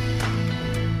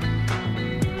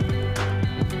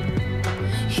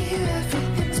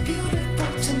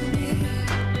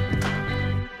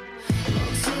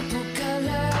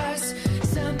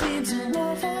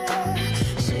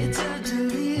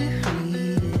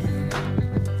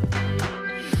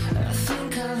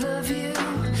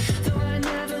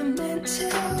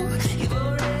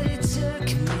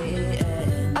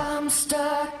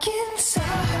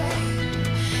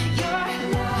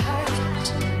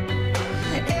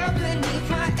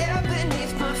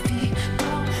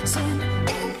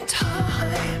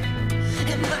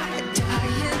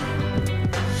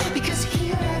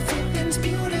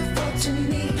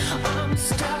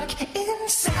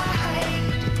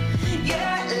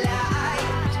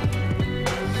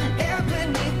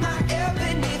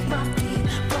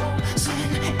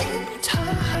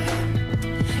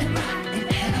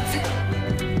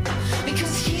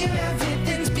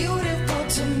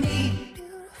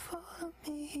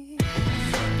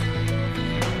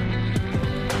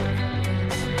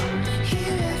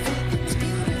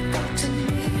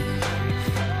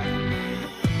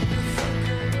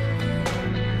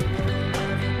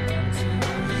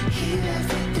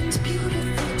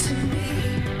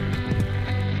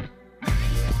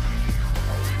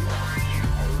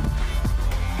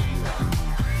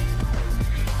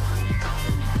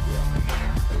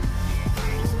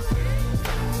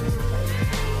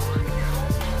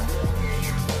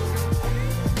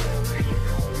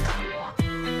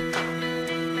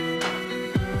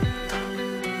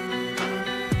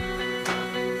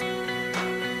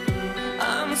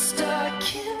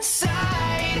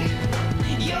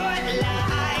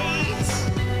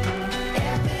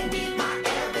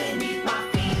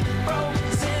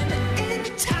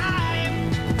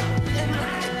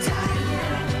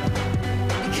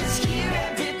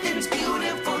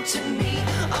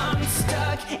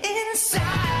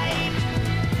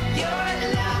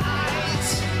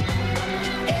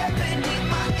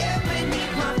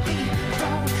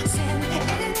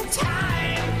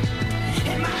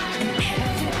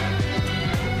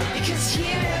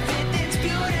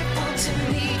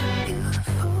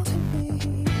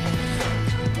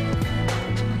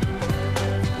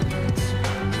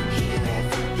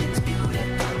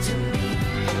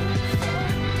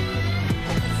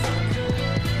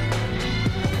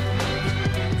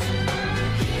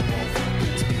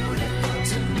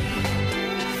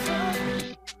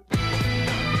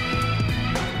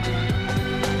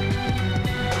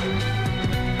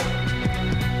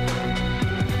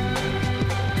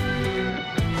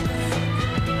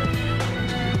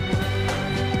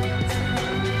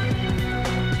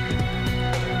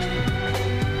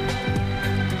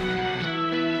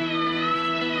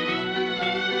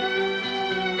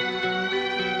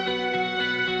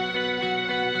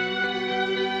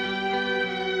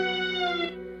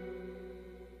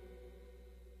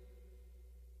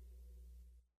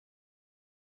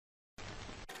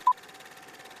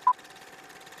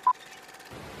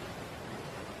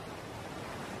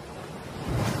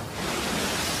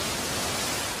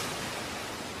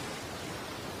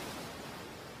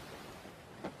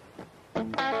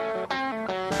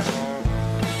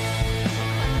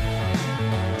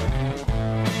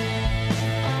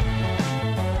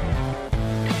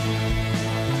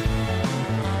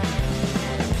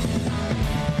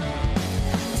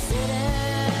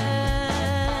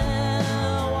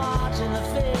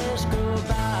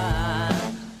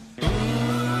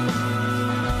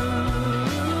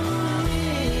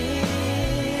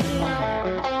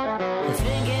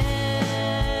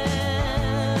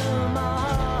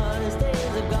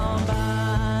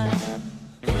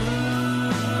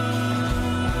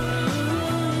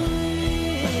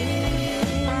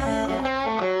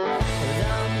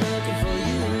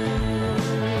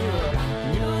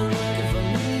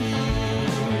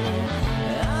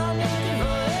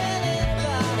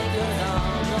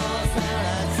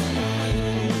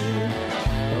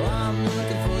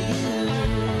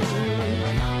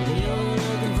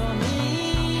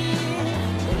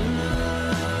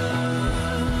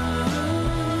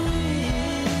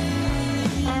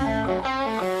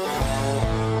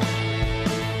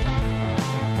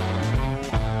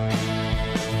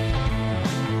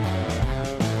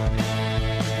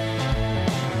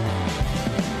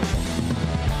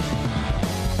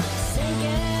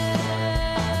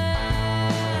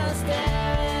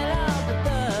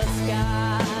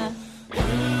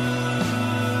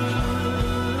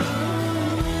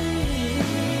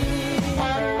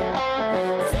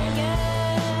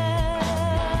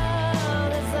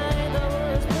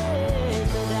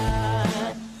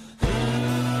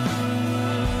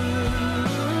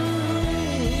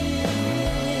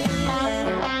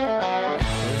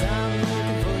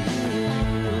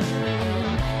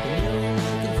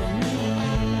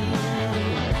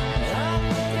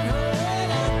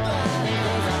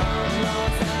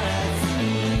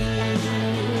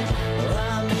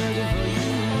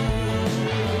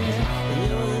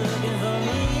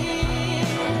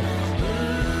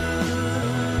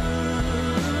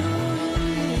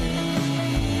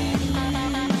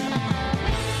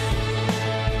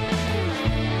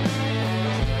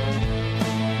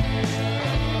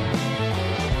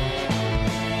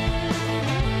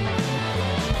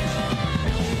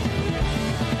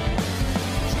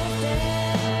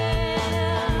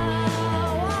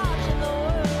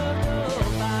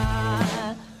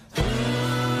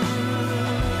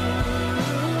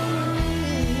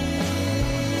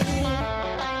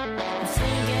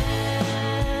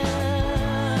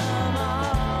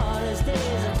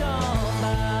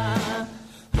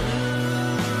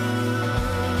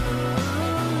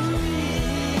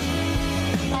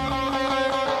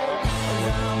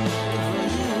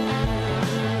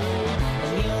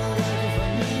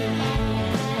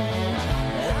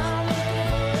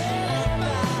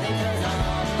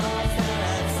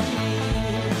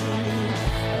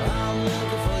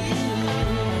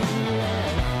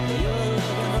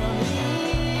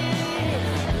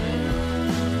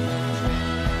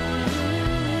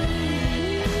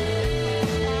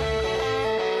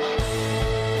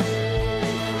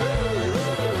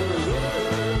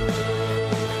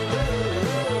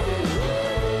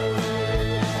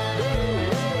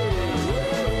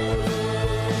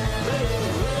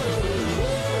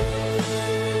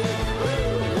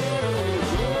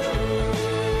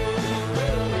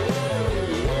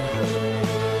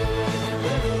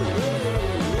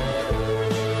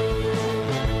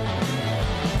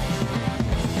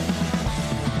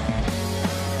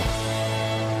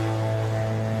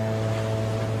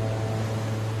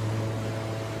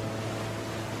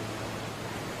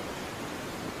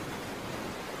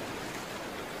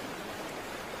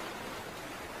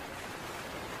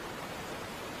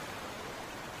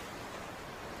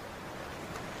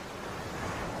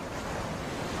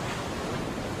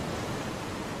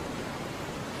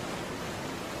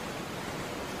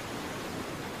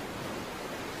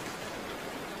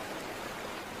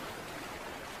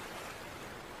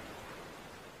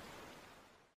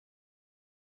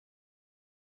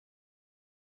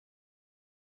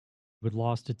 with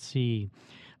Lost at Sea,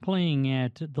 playing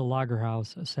at the Lager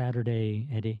House Saturday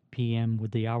at 8 p.m. with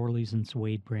the Hourlies and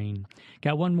Suede Brain.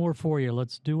 Got one more for you.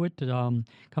 Let's do it. Coming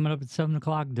up at 7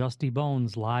 o'clock, Dusty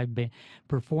Bonez live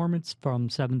performance from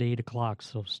 7 to 8 o'clock,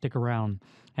 so stick around.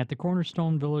 At the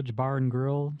Cornerstone Village Bar and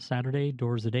Grill, Saturday,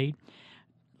 doors at 8.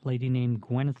 Lady named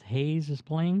Gwyneth Hayes is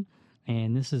playing,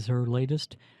 and this is her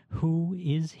latest, Who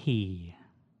Is He?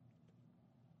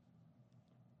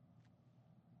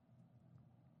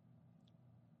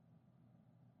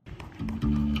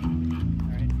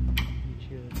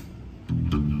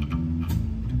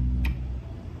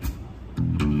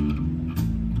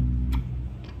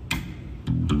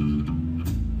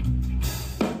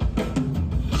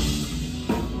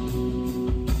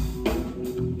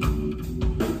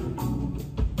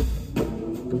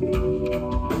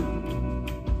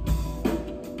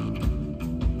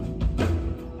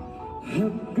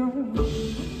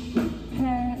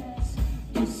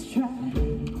 Try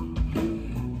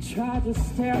to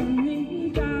stare me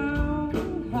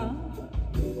down, huh?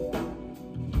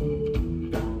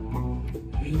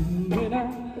 And when I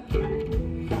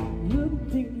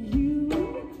looked at you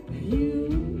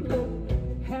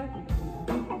had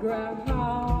the ground.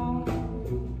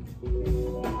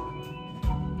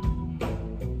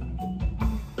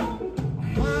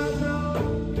 I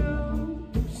don't know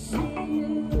if she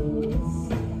is,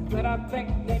 but I think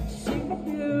that she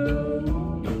do,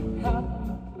 huh?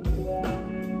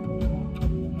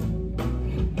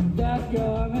 That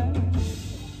girl,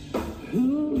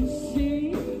 who is she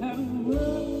and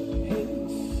what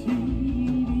is she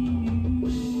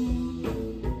to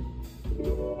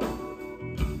you?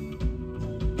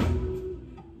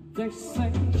 They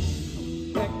say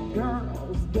that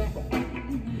girls that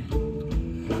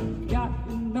ain't got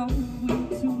no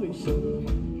intuition.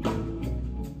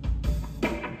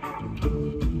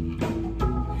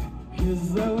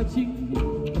 Is that what you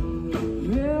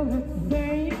really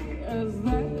think? Is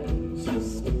that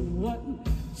just what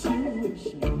you wish?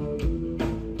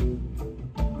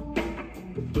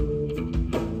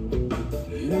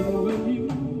 And when you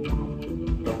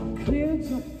cleared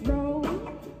your throat,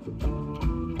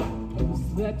 is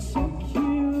that your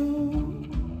cue?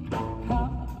 Huh?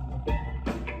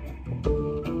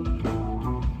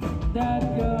 That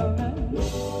girl,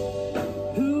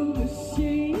 who is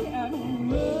she and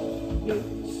what is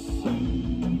she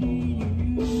to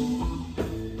you?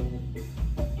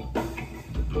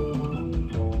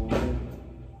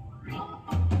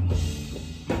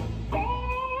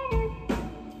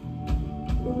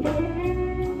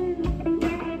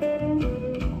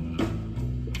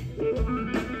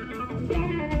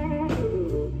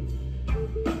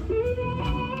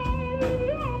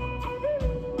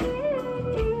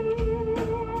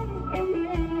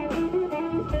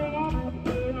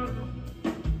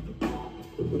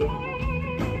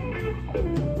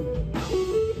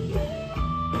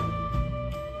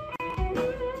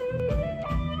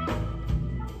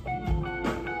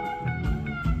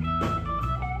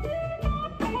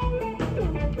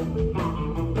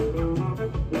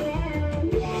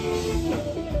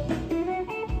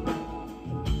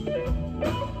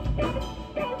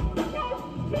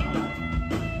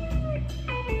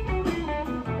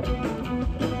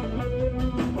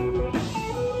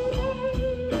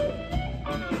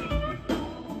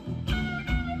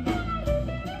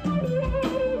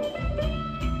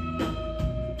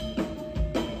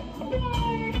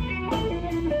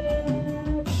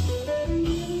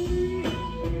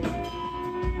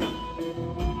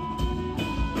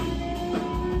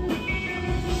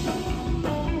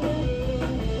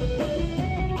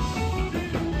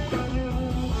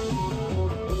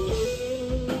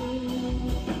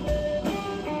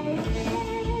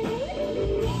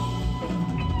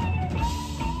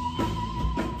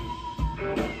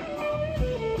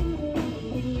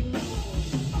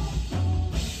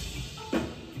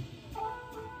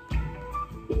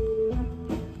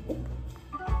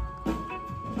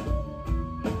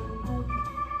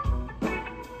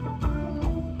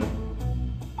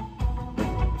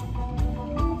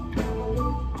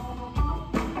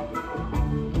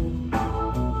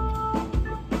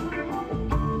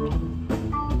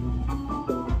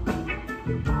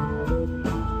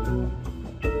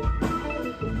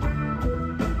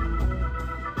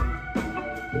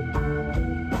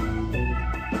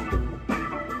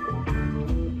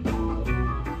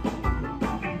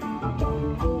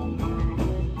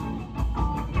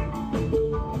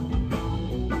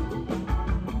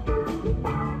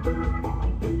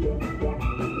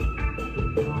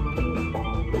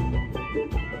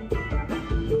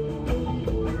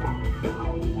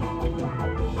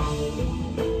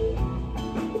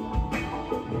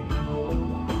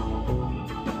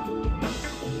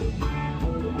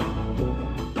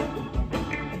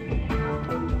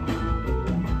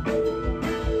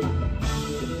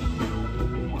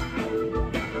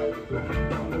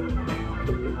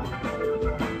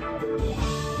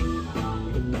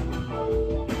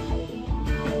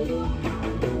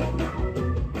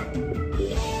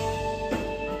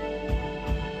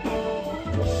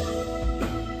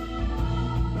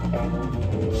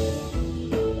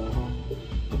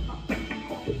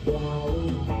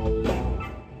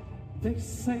 They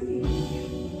say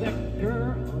that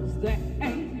girls that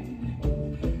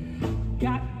ain't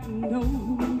got no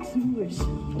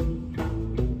intuition.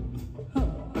 Huh.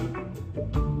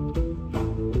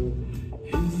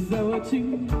 Is that what you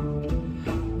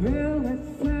really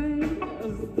think?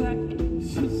 Is that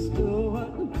just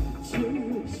what you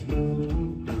wish?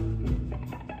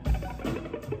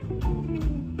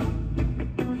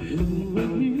 And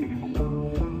when you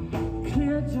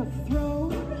cleared your your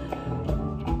throat.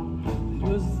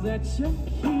 Was that your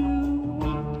cue?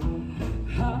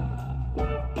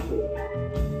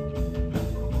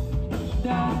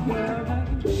 That girl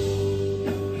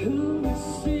who you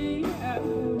see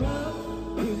and what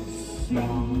you see.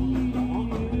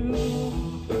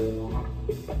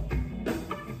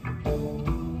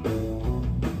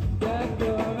 That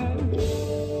girl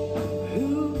who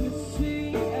you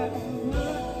see and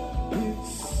what you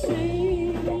see.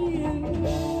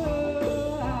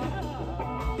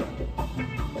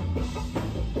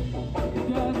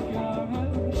 That girl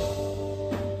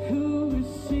who you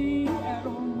see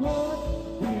and what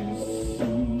you see.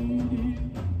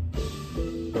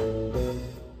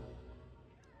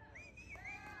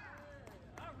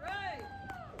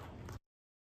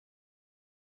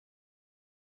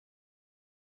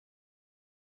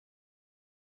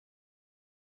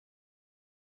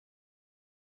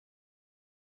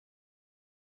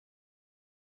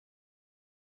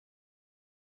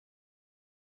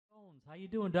 Bonez, how you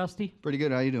doing, Dusty? Pretty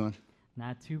good. How you doing?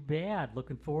 Not too bad.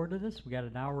 Looking forward to this. We got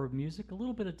an hour of music, a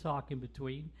little bit of talk in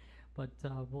between, but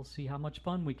we'll see how much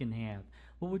fun we can have.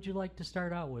 What would you like to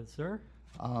start out with, sir?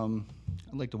 I'd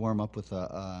like to warm up with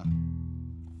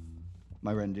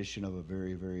my rendition of a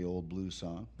very, very old blues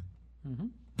song. Mm-hmm.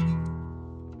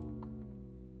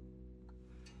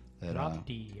 That, Drop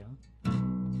D, huh?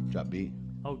 drop B.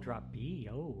 Oh, drop B.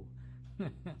 Oh.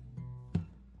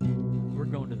 We're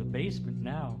going to the basement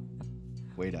now.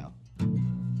 Way down.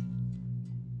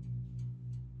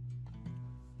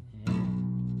 Yeah.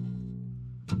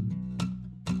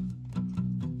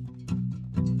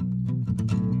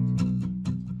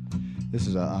 This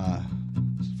is as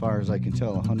far as I can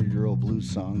tell, a 100-year-old blues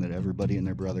song that everybody and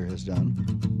their brother has done.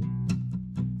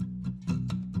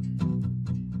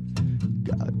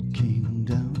 God came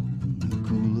down in the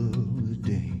cool of the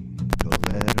day, called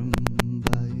Adam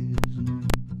by his name,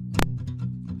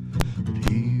 but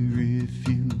he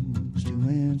refused to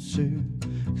answer,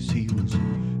 'cause he was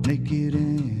naked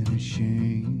and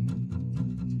ashamed.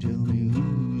 Tell me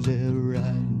who's that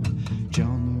riding,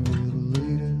 John the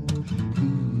Revelator?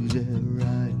 Who's that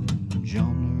riding,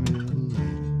 John the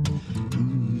Revelator?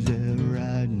 Who's that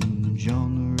riding,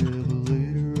 John the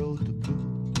Revelator? Wrote the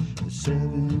book, the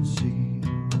seven seals.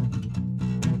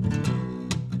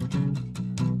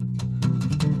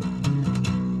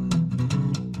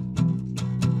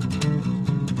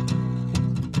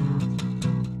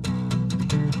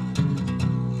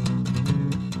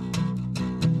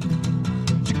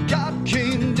 God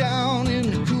came down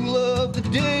in the cool of the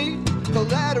day,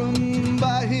 called Adam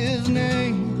by his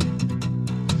name,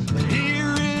 but he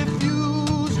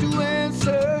refused to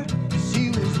answer, 'cause he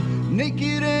was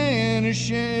naked and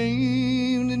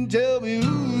ashamed. And tell me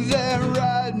who's that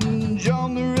riding,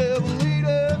 John the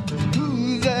Revelator?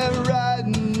 Who's that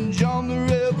riding, John the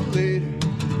Revelator?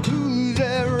 Who's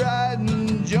that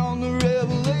riding, John the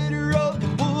Revelator? Wrote the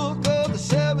book of the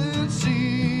seven seals.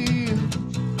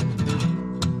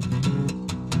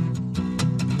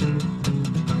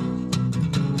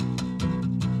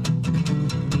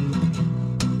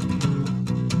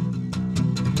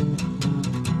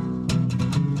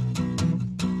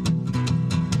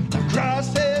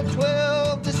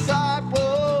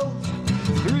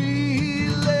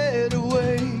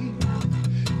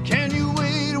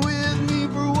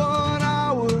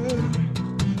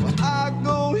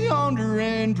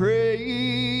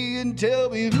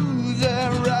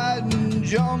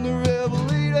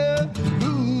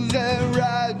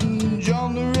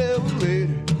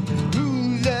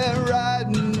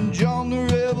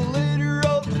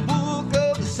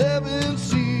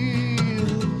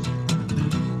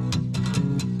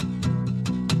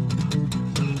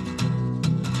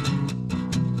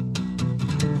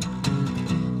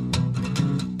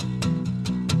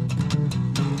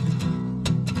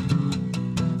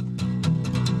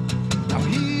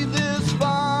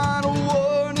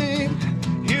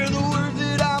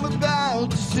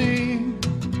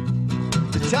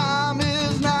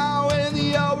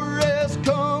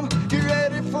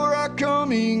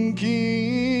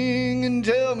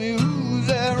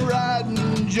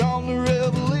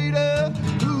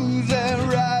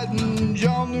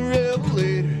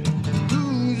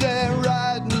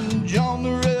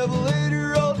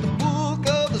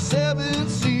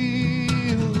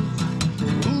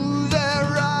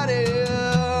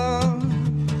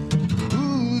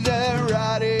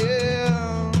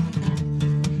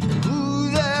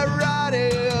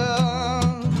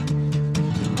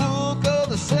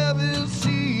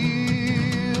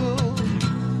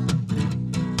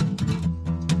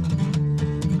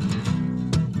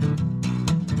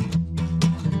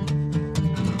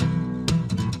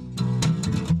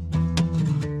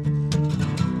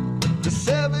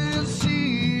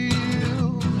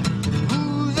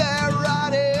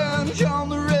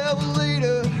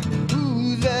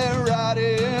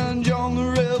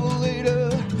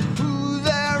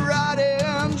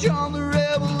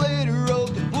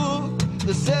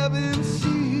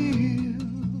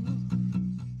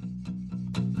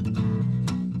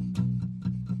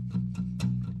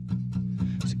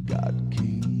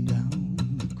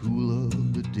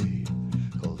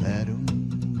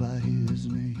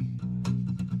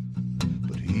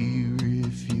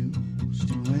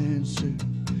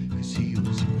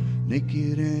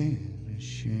 naked and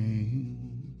ashamed.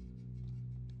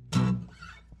 All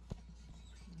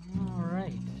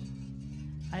right.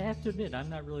 I have to admit, I'm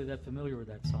not really that familiar with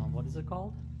that song. What is it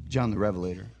called? John the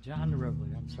Revelator. John the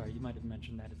Revelator. I'm sorry, you might have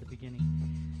mentioned that at the beginning.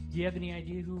 Do you have any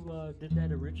idea who did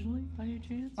that originally, by any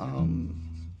chance?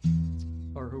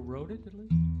 Or who wrote it, at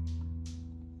least?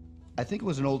 I think it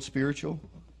was an old spiritual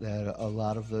that a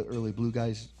lot of the early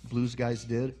blues guys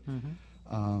did.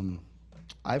 Mm-hmm.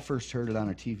 I first heard it on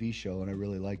a TV show, and I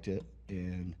really liked it.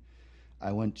 And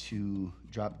I went to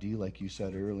drop D, like you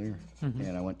said earlier, Mm-hmm.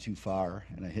 and I went too far,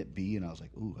 and I hit B, and I was like,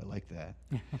 ooh, I like that.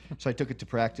 So I took it to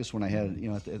practice when I had,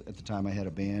 at the time I had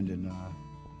a band, and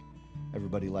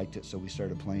everybody liked it, so we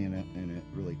started playing it, and it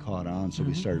really caught on, so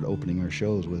we started opening our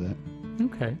shows with it,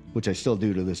 Okay. which I still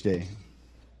do to this day.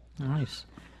 Nice.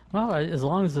 Well, as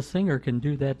long as the singer can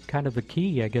do that kind of a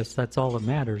key, I guess that's all that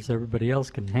matters. Everybody else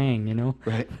can hang, you know?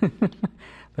 Right.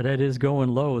 But that is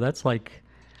going low. That's like,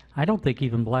 I don't think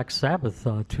even Black Sabbath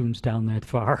tunes down that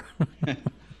far.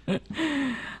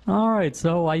 All right,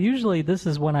 so this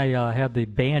is when I have the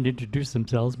band introduce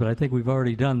themselves, but I think we've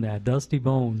already done that. Dusty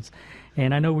Bonez.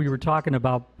 And I know we were talking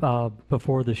about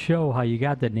before the show how you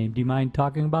got that name. Do you mind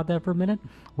talking about that for a minute?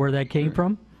 Where that came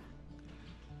from?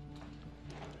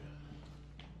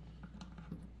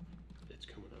 It's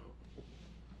coming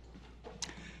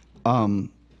out.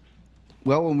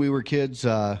 Well, when we were kids,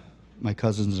 my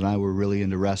cousins and I were really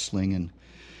into wrestling, and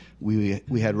we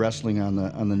had wrestling on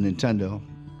the Nintendo,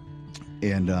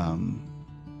 and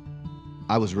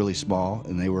I was really small,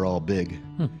 and they were all big.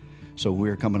 So we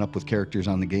were coming up with characters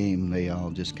on the game. They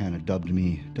all just kind of dubbed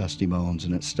me Dusty Bonez,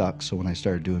 and it stuck. So when I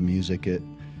started doing music, it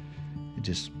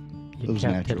was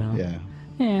kept it natural. up. Yeah.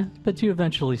 Yeah, but you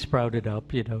eventually sprouted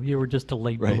up, you know. You were just a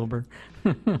late Right. bloomer.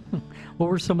 What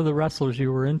were some of the wrestlers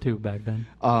you were into back then?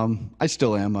 I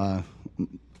still am.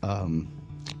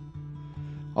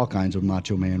 All kinds of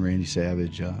Macho Man, Randy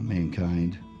Savage,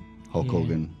 Mankind, Hulk Yeah.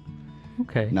 Hogan.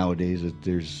 Okay. Nowadays,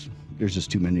 there's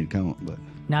just too many to count. But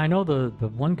Now, I know the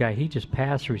one guy, he just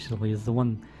passed recently, is the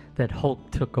one that Hulk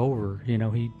took over. You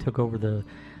know, he took over the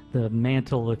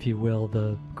mantle, if you will,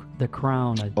 the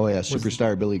crown. oh yeah,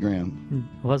 superstar Billy Graham.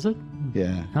 Was it?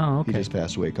 Yeah. Oh, okay. He just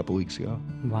passed away a couple weeks ago.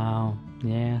 Wow.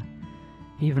 Yeah.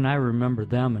 Even I remember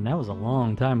them, and that was a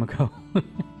long time ago.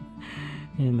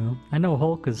 You know, I know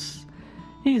Hulk he's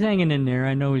hanging in there.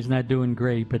 I know he's not doing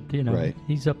great, but, you know, Right.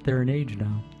 he's up there in age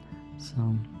now.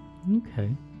 So,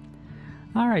 okay.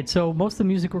 All right, so most of the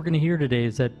music we're going to hear today,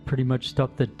 is that pretty much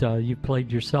stuff that you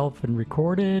played yourself and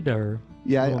recorded, or?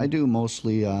 Yeah, I do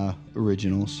mostly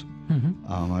originals.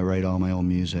 Mm-hmm. I write all my own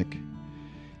music,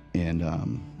 and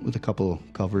with a couple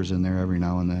covers in there every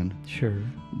now and then. Sure.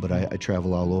 But I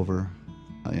travel all over,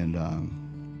 and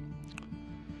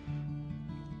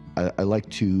I like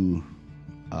to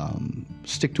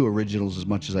stick to originals as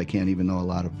much as I can, even though a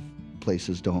lot of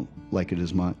places don't like it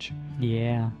as much.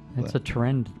 Yeah, it's a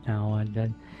trend now. I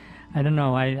don't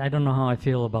know. I don't know how I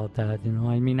feel about that. You know,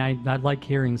 I mean, I like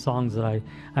hearing songs that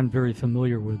I'm very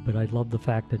familiar with, but I love the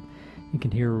fact that you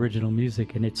can hear original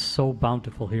music, and it's so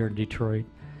bountiful here in Detroit.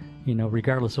 You know,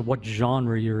 regardless of what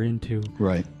genre you're into,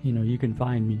 Right. you know, you can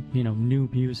find, you know, new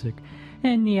music.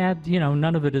 And yeah, you know,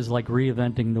 none of it is like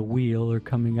reinventing the wheel or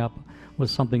coming up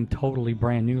with something totally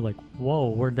brand new, like, whoa,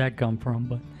 where'd that come from?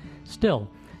 But still,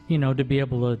 you know, to be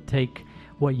able to take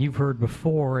what you've heard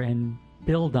before and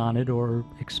build on it or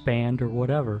expand or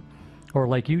whatever. Or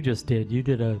like you just did, you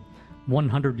did a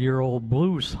 100-year-old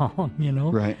blues song, you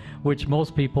know, Right. which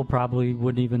most people probably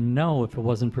wouldn't even know if it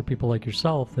wasn't for people like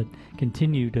yourself that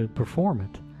continue to perform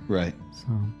it. Right. So,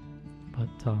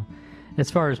 but as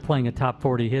far as playing a top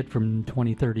 40 hit from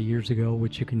 20, 30 years ago,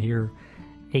 which you can hear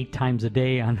 8 times a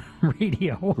day on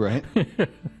radio. Right.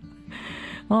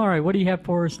 All right, what do you have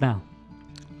for us now?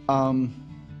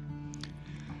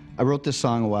 I wrote this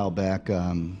song a while back.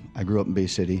 I grew up in Bay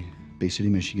City,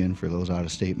 Michigan, for those out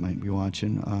of state might be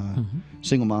watching.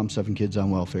 Single mom, 7 kids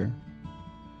on welfare.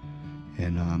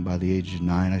 And by the age of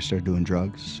 9, I started doing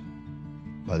drugs.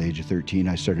 By the age of 13,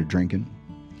 I started drinking.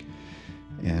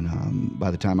 And by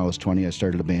the time I was 20, I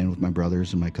started a band with my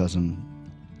brothers and my cousin.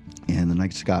 And the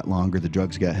nights got longer, the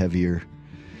drugs got heavier,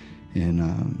 and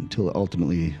until it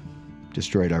ultimately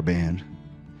destroyed our band.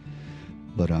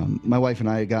 But my wife and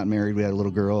I had gotten married. We had a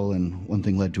little girl, and one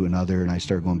thing led to another, and I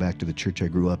started going back to the church I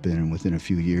grew up in. And within a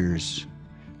few years,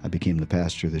 I became the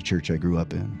pastor of the church I grew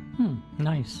up in.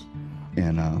 Nice.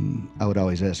 And I would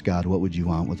always ask God, what would you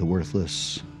want with a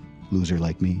worthless loser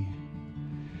like me?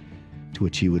 To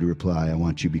which he would reply, I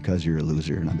want you because you're a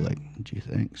loser. And I'd be like, gee,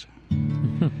 thanks.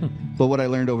 But what I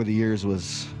learned over the years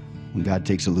was when God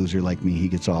takes a loser like me, he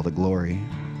gets all the glory.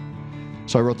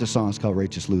 So I wrote this song. It's called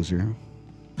Righteous Loser.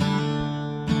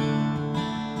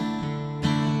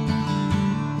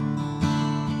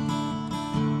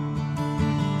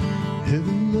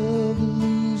 Heaven love a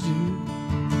loser,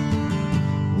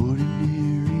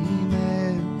 ordinary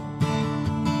man,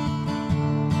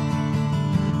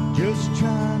 just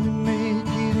trying to make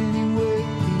it any way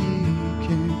he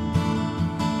can,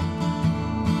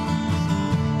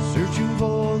 searching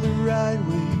for the right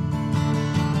way,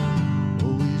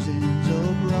 always ends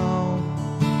up wrong,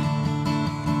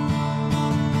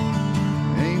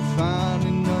 ain't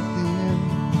finding nothing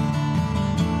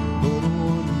but a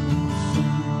one-loose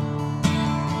song.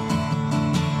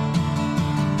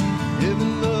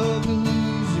 Heaven love the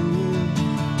loser,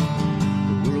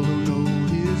 the world don't know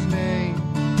his name,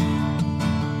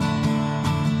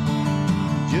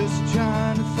 just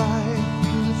trying to fight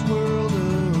through this world of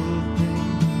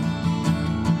pain,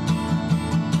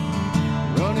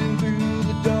 running through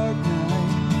the dark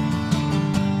night,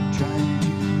 trying to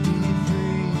be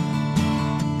free.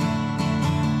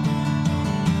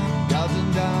 God's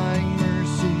undying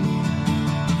mercy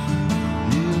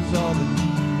is all that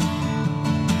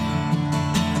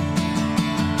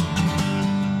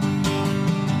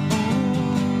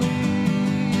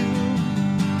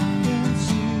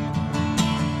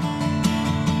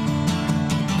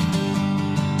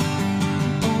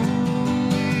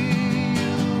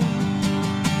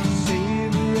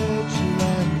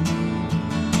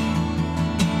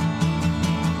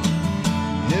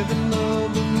heaven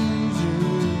love the loser,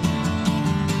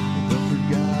 the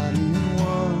forgotten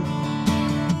one,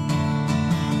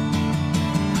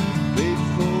 paid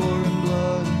for in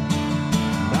blood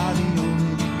by the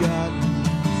only begotten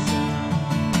Son.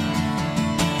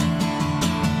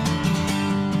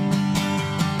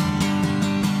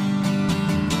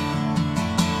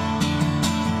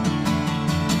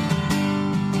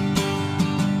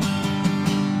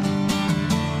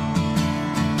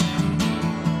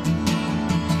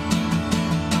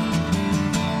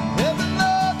 Heaven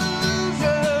love the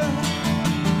loser,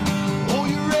 oh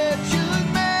you wretched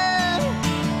man,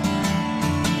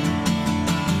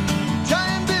 try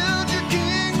and build your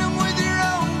kingdom with your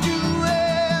own two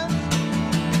hands.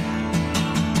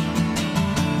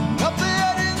 Up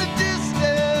there in the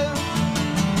distance,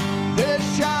 there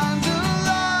shines a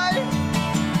light,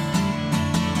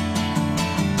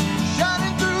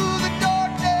 shining through the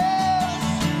darkness,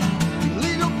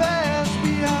 leave your past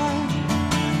behind.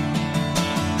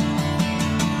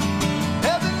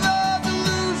 Heaven love the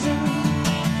loser,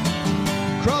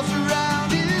 cross around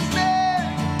his neck,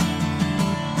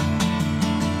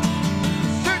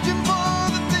 searching for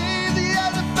the things he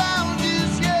hasn't found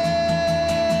just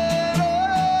yet.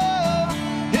 Oh,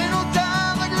 ain't no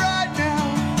time like right now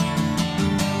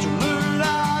to learn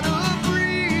how to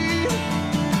breathe.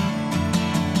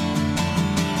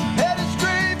 Headed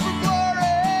straight for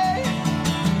glory,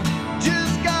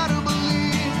 just gotta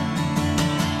believe.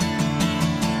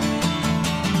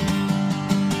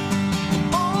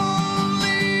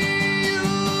 Only you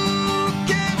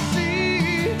can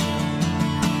see.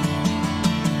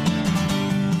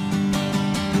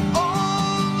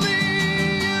 Only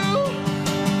you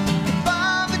can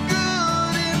find the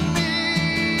good in me.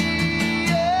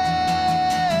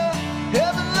 Yeah.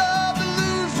 Heaven love the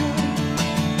loser,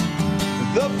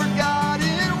 the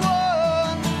forgotten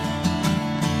one,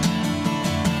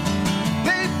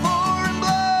 paid for in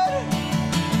blood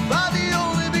by the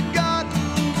only begotten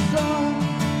Son.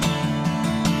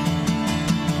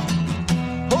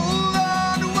 Hold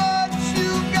on to what you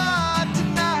got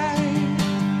tonight.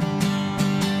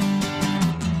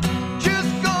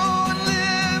 Just go and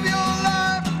live your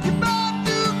life. You're about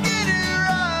to get it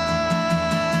right.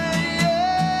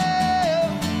 Yeah.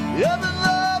 Heaven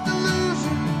love the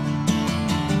loser,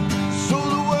 so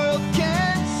the world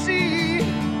can see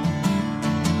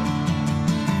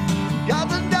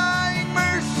God's undying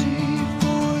mercy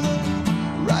for the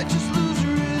righteous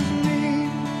loser is me.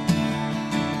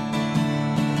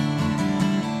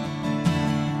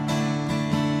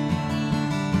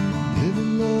 Heaven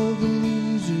love the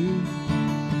loser,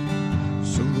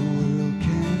 so the world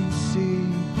can see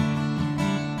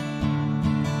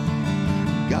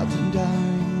God's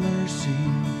undying mercy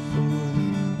for the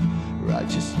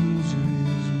righteous loser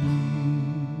is me.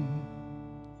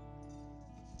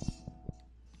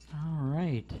 All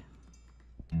right.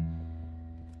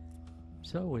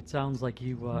 So it sounds like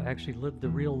you actually lived the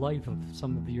real life of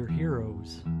some of your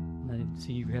heroes. I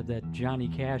see you had that Johnny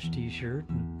Cash T-shirt,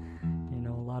 and you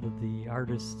know a lot of the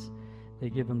artists, they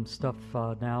give them stuff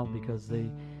now because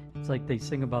it's like they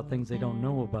sing about things they don't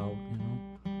know about, you know.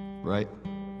 Right.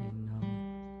 And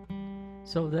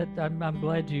So that I'm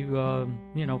glad you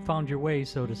found your way,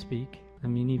 so to speak. I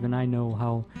mean, even I know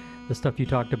how the stuff you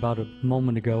talked about a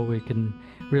moment ago, it can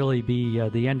really be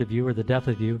the end of you or the death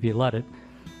of you if you let it.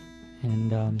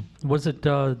 And was it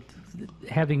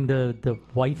having the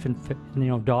wife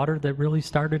and daughter that really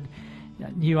started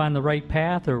you on the right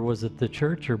path, or was it the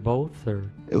church, or both? Or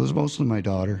It was mostly my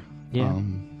daughter. Yeah.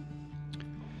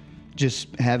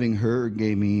 Just having her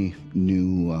gave me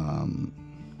new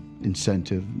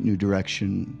incentive, new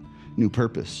direction, new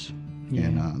purpose. Yeah.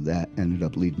 And that ended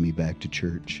up leading me back to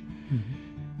church.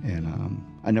 Mm-hmm. And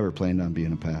I never planned on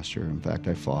being a pastor. In fact,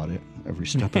 I fought it every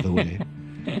step of the way.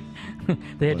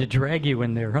 They had to drag you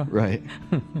in there, huh? Right.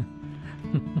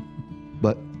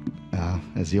 But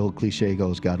as the old cliche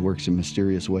goes, God works in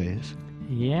mysterious ways.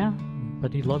 Yeah,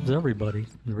 but he loves everybody,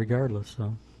 regardless.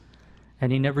 So,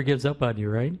 and he never gives up on you,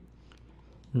 right?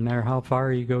 No matter how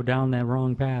far you go down that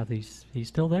wrong path, he's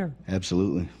still there.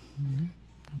 Absolutely. Mm-hmm.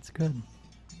 That's good.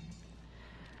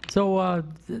 So,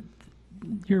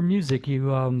 your music, you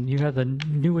have the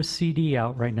newest CD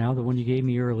out right now, the one you gave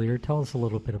me earlier. Tell us a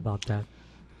little bit about that.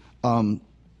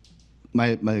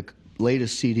 My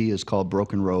latest CD is called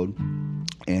Broken Road,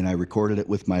 and I recorded it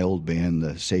with my old band,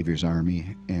 the Savior's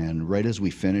Army. And right as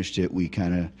we finished it, we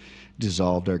kind of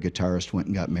dissolved. Our guitarist went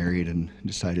and got married and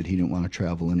decided he didn't want to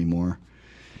travel anymore.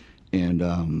 And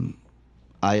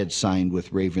I had signed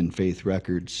with Raven Faith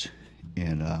Records,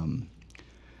 and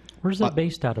where's that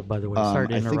based out of, by the way? Sorry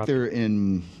to I interrupt. think they're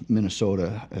in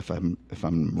Minnesota, if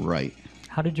I'm right.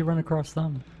 How did you run across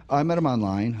them? I met him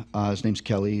online. His name's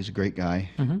Kelly. He's a great guy.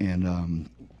 Mm-hmm. And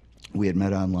we had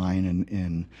met online,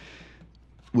 and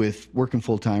with working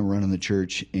full-time, running the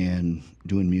church, and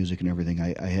doing music and everything,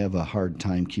 I have a hard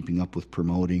time keeping up with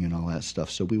promoting and all that stuff.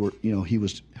 So we were, he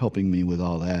was helping me with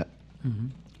all that. Mm-hmm.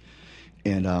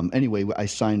 And anyway, I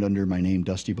signed under my name,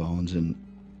 Dusty Bonez, and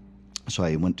so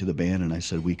I went to the band and I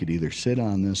said, we could either sit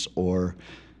on this or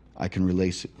I can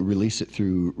release it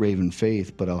through Raven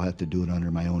Faith, but I'll have to do it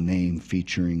under my own name,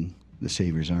 featuring the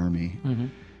Savior's Army. Mm-hmm.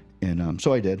 And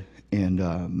so I did.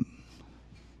 And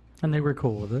they were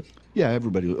cool with it. yeah,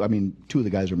 everybody. I mean, two of the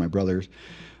guys are my brothers.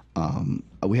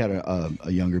 We had a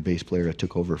younger bass player that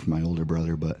took over from my older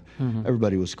brother, but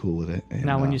everybody was cool with it. And,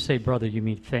 Now, when you say brother, you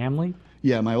mean family?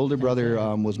 yeah, my older brother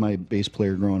was my bass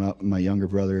player growing up. My younger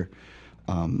brother,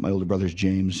 my older brother's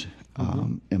James,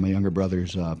 and my younger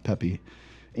brother's Pepe,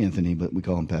 Anthony, but we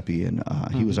call him Pepe, and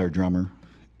he was our drummer.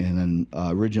 And then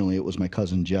originally it was my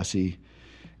cousin Jesse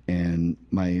and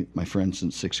my friend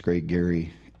since sixth grade,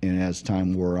 Gary. And as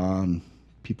time wore on,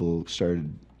 people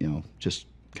started, just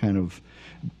kind of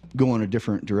going a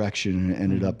different direction, and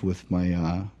ended up with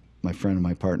my my friend and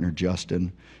my partner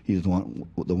Justin. He's the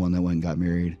one that went and got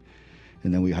married.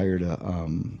 And then we hired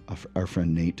our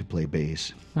friend Nate to play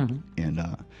bass.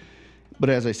 And but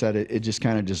as I said, it just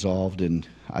kind of dissolved, and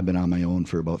I've been on my own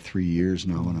for about 3 years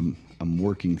now, and I'm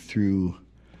working through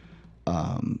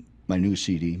my new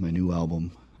CD, my new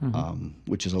album,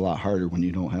 which is a lot harder when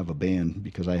you don't have a band,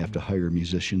 because I have to hire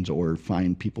musicians or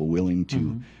find people willing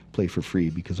to play for free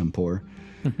because I'm poor.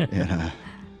 And,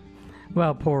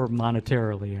 Well, poor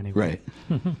monetarily, anyway.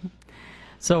 right.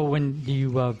 So when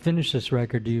you finish this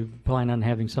record, do you plan on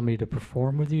having somebody to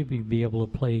perform with you, be able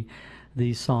to play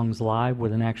these songs live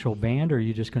with an actual band, or are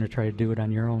you just going to try to do it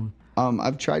on your own?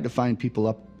 I've tried to find people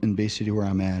up in Bay City where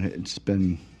I'm at. It's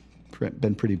been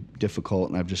pretty difficult,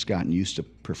 and I've just gotten used to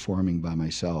performing by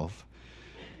myself.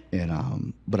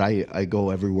 And but I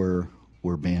go everywhere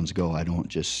where bands go. I don't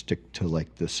just stick to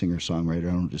like the singer-songwriter.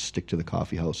 I don't just stick to the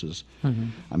coffee houses.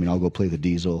 I mean, I'll go play the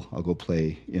Diesel. I'll go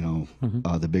play,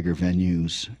 the bigger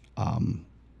venues.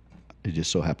 It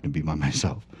just so happened to be by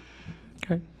myself.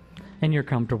 Okay. And you're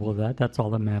comfortable with that. That's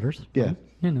all that matters. Yeah.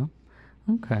 right?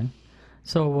 Okay.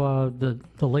 So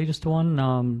the latest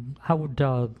one, how would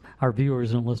our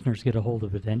viewers and listeners get a hold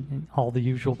of it? In all the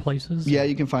usual places? Yeah,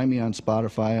 you can find me on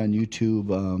Spotify, on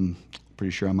YouTube.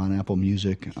 Pretty sure I'm on Apple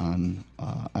Music, on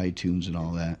iTunes and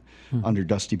all that. Under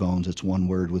Dusty Bonez, it's one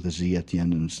word with a Z at the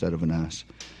end instead of an S.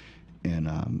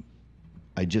 And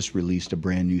I just released a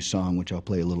brand new song, which I'll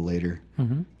play a little later,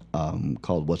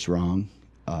 called What's Wrong.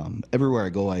 Everywhere I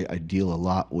go, I deal a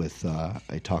lot with,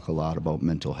 I talk a lot about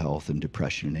mental health and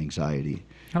depression and anxiety.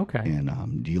 Okay.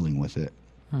 And dealing with it.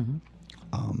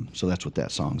 So that's what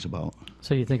that song's about.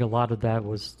 So you think a lot of that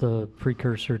was the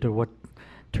precursor to what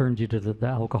turned you to the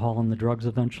alcohol and the drugs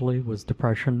eventually, was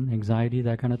depression, anxiety,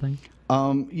 that kind of thing?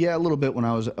 Yeah, a little bit when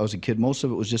I was a kid. Most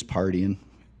of it was just partying,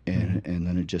 and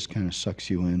then it just kind of sucks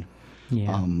you in.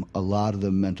 Yeah. A lot of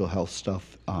the mental health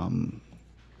stuff,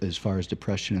 as far as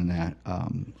depression and that,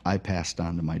 I passed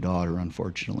on to my daughter,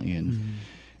 unfortunately,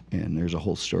 and there's a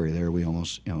whole story there. We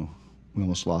almost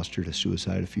lost her to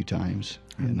suicide a few times.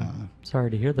 And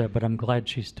sorry to hear that, but I'm glad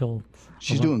she's still.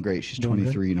 she's doing great. She's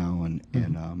 23 now,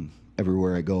 and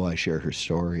everywhere I go, I share her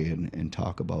story and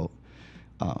talk about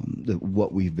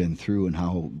what we've been through and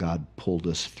how God pulled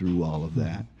us through all of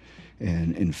that.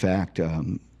 And in fact,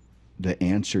 the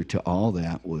answer to all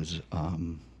that was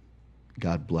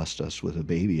God blessed us with a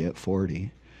baby at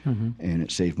 40, and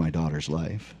it saved my daughter's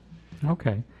life.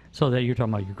 Okay, so that you're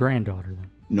talking about your granddaughter then?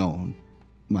 No,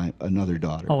 another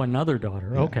daughter. Oh, another daughter.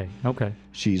 Yeah. Okay.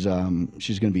 She's going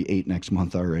to be 8 next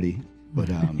month already, but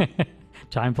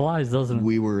Time flies, doesn't it?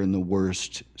 we were in the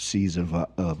worst season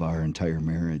of our entire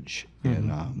marriage,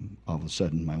 and all of a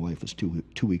sudden my wife was 2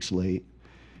 weeks late,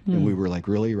 and we were like,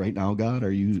 really, right now, God,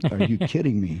 are you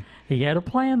kidding me? He had a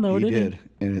plan, though, He didn't did,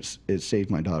 and it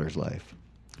saved my daughter's life.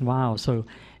 he? Wow. So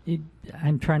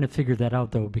I'm trying to figure that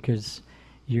out, though, because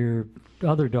your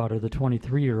other daughter, the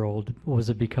 23-year-old, was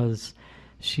it because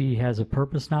she has a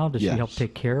purpose now? Does she help Yes.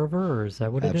 take care of her, or is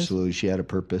that what it is? Absolutely, she had a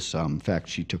purpose. In fact,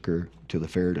 she took her to the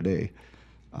fair today,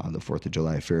 the 4th of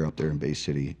July fair up there in Bay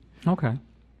City, Okay.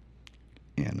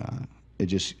 and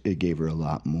it gave her a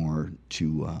lot more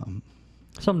to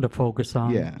Something to focus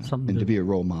on. Something and to be a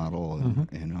role model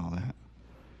and all that.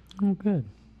 Oh, good.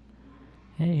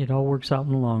 Hey, it all works out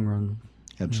in the long run.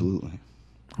 Absolutely.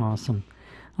 Awesome.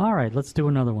 All right, let's do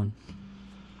another one.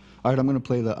 All right, I'm going to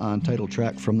play the title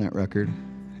track from that record,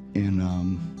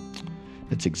 and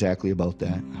it's exactly about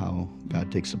that, how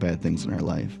God takes the bad things in our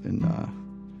life and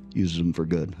uses them for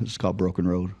good. It's called Broken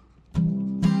Road.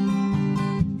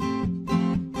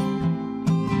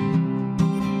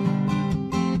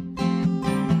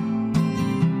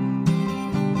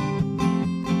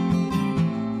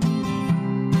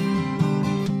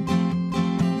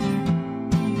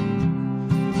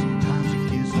 Sometimes it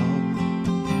gets hard.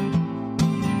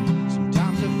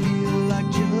 Sometimes I feel like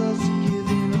just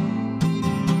giving up.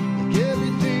 Like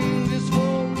everything just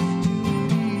falls to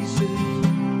pieces.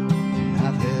 And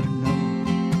I've had enough.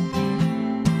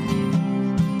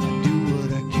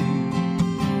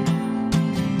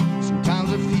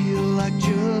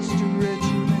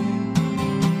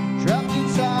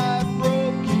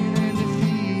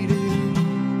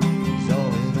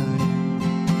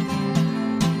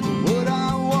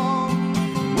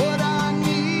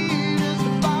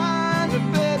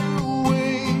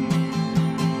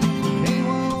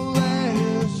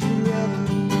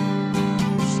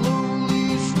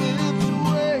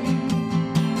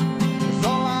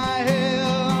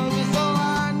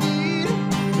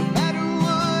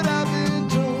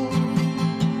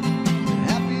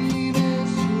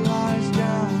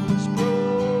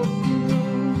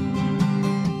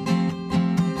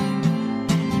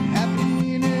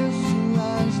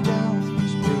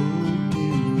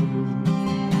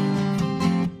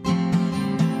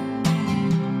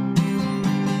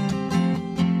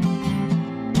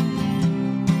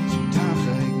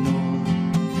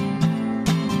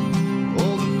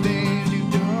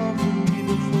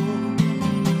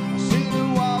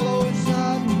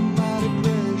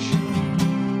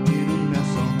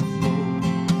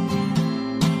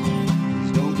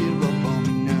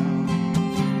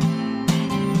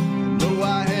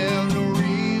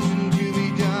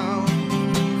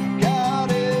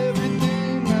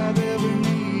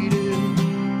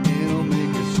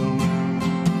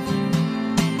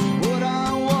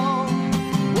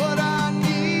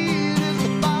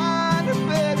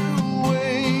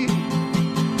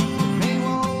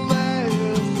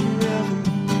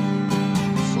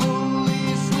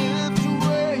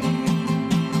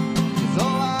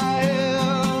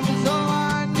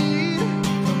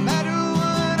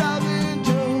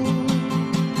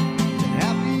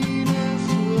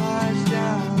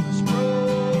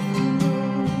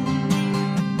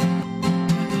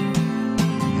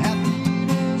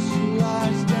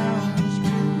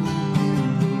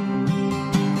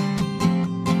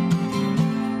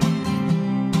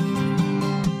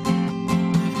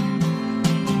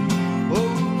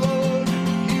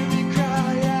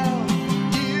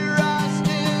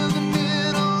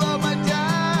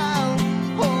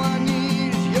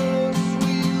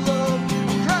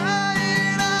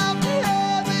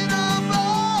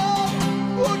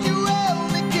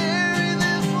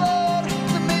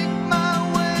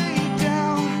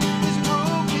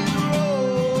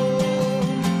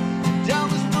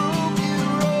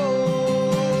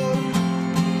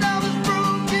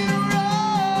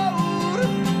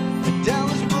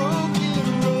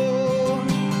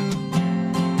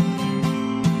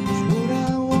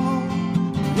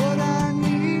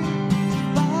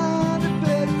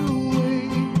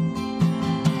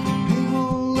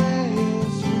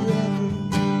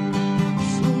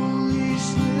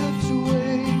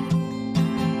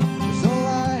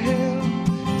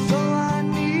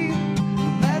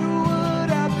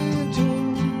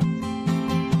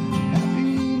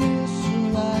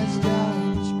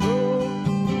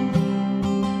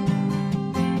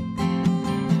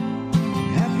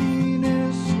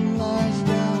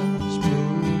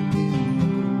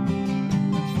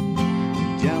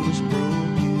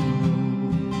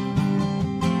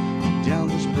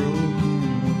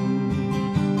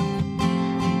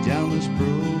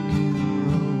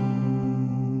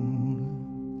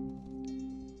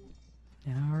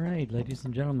 ladies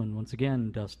and gentlemen, once again,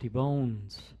 Dusty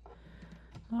Bonez.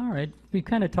 All right, we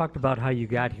kind of talked about how you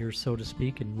got here, so to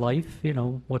speak, in life, you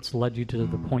know, what's led you to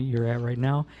the point you're at right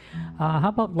now. How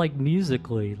about, like,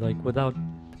 musically, like, without,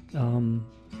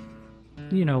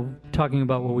 you know, talking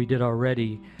about what we did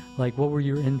already, like, what were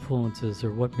your influences,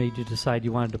 or what made you decide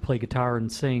you wanted to play guitar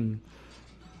and sing?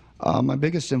 My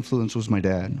biggest influence was my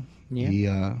dad.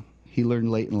 Yeah. He learned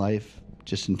late in life,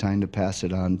 just in time to pass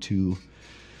it on to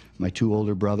my two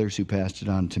older brothers, who passed it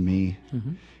on to me.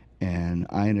 Mm-hmm. And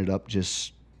I ended up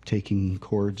just taking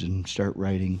chords and start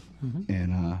writing. Mm-hmm.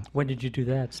 And when did you do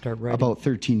that, start writing? about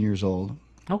 13 years old.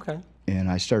 Okay.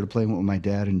 And I started playing with my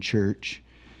dad in church.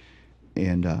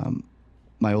 And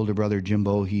my older brother,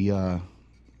 Jimbo, he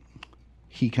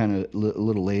kind of, a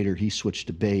little later, he switched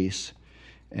to bass.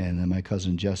 And then my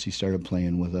cousin Jesse started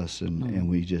playing with us. And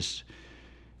we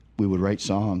would write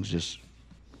songs just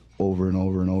over and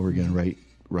over and over again, write.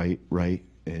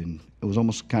 And it was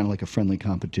almost kind of like a friendly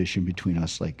competition between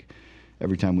us. Like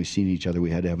every time we seen each other, we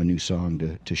had to have a new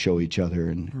song to show each other,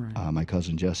 and Right. My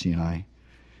cousin Jesse and I.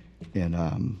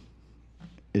 And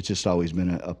it's just always been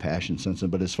a passion since then.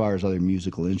 But as far as other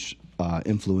musical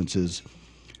influences,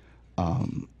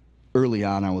 early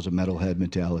on I was a metalhead,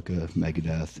 Metallica,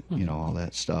 Megadeth, you know, all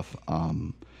that stuff.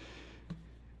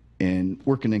 And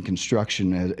working in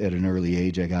construction at an early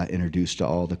age, I got introduced to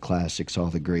all the classics, all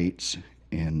the greats,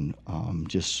 and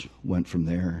just went from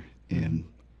there. And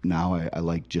now I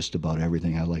like just about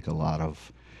everything. I like a lot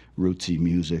of rootsy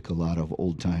music, a lot of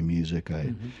old-time music.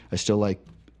 I still like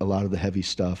a lot of the heavy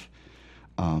stuff.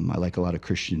 I like a lot of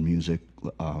Christian music,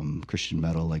 Christian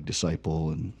metal, like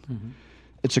Disciple, and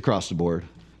it's across the board.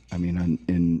 I mean,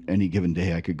 in any given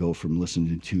day, I could go from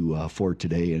listening to For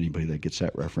Today, anybody that gets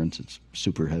that reference, it's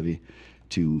super heavy,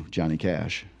 to Johnny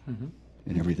Cash,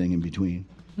 and everything in between.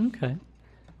 Okay.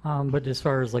 But as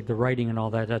far as like the writing and all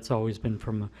that, that's always been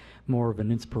from more of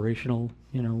an inspirational,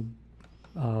 you know,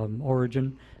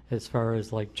 origin, as far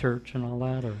as like church and all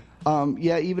that, or?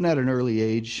 Yeah, even at an early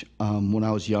age, when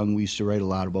I was young, we used to write a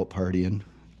lot about partying.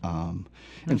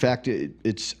 In fact,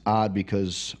 it's odd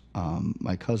because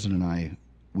my cousin and I,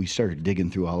 we started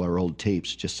digging through all our old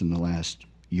tapes just in the last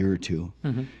year or two.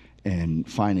 And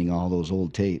finding all those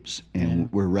old tapes,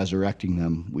 and we're resurrecting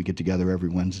them. We get together every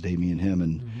Wednesday, me and him,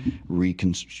 and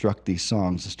reconstruct these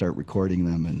songs and start recording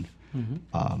them.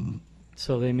 And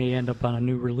So they may end up on a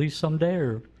new release someday,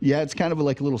 or? yeah, it's kind of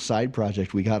like a little side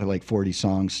project. We got like 40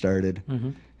 songs started,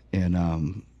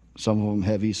 and some of them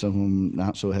heavy, some of them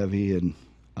not so heavy, and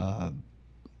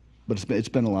but it's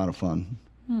been a lot of fun.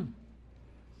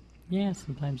 Yeah,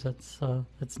 sometimes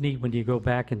that's neat when you go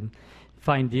back and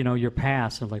find, you know, your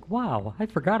past and like, wow, I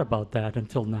forgot about that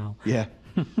until now. Yeah.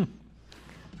 All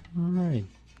right.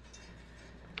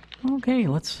 Okay,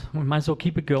 we might as well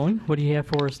keep it going. What do you have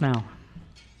for us now?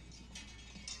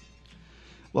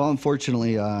 Well,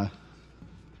 unfortunately, in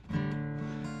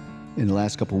the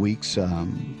last couple of weeks,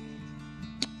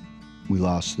 we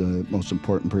lost the most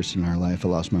important person in our life. I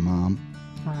lost my mom.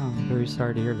 Oh, I'm very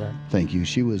sorry to hear that. Thank you.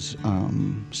 She was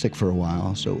sick for a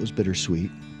while, so it was bittersweet.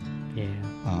 Yeah.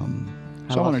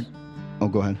 So I want to... Oh,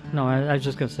 go ahead. No, I was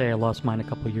just going to say I lost mine a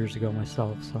couple of years ago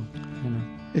myself, so, you know.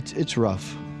 It's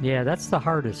rough. Yeah, that's the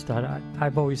hardest.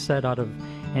 I've always said out of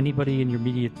anybody in your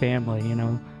immediate family, you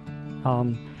know,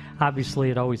 obviously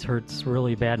it always hurts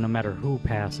really bad no matter who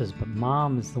passes, but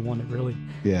mom is the one that really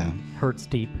hurts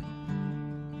deep.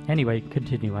 Anyway,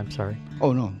 continue. I'm sorry.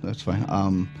 Oh, no, that's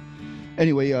fine.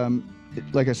 Anyway,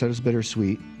 like I said, it's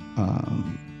bittersweet.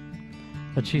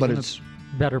 But she's in a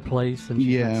better place and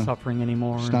she's not suffering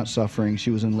anymore. She's not suffering.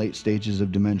 She was in late stages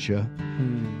of dementia.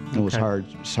 It was hard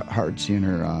seeing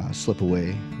her slip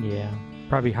away. Yeah,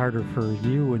 probably harder for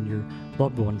you and your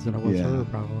loved ones than it was her,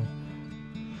 probably.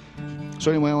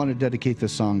 So anyway, I want to dedicate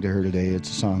this song to her today. It's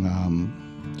a song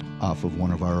off of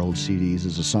one of our old CDs.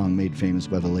 It's a song made famous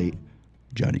by the late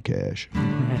Johnny Cash.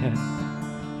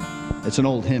 It's an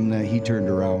old hymn that he turned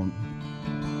around.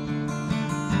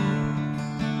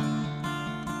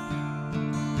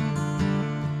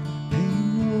 Ain't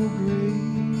no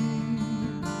grave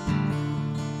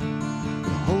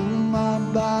holding my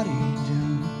body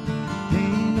down.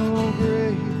 Ain't no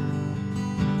grave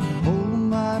holding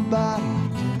my body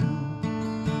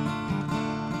down.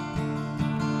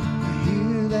 I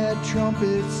hear that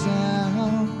trumpet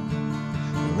sound,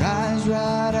 rise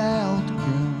right out the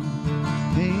ground.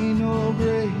 Ain't no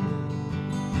grave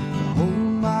hold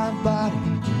my body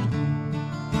down.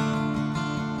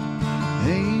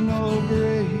 Ain't no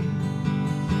grave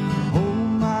hold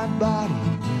my body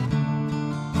down.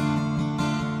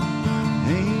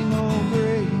 Ain't no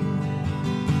grave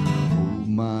hold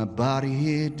my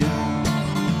body down.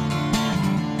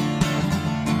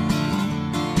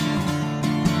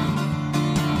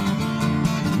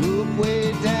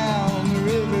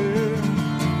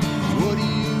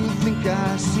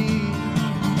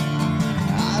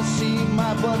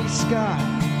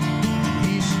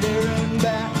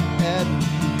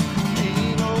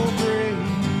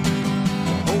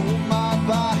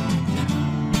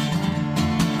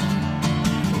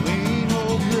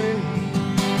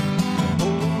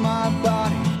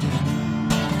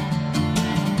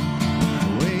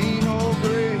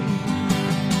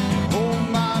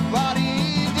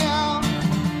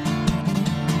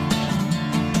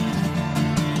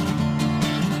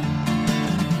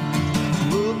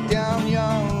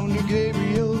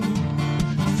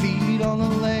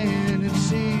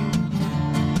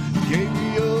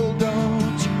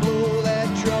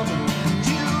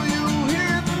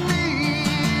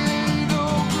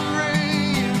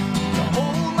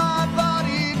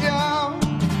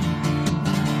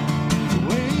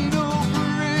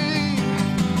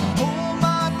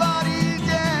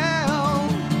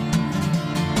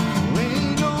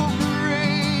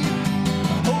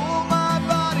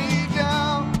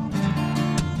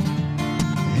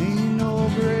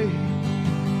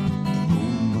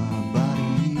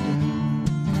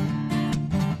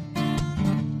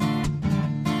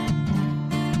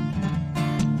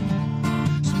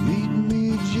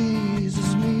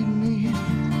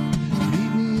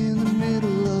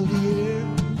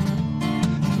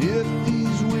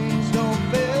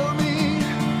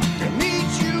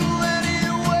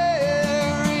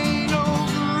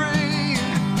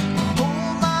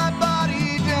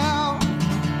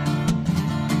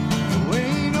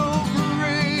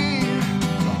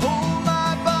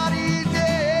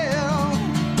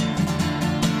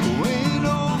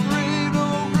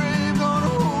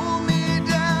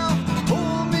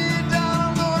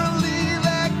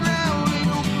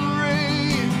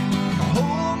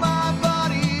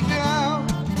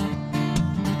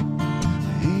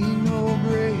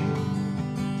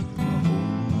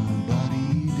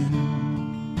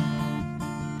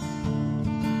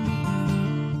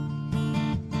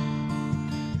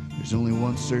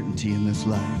 uncertainty in this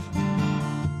life.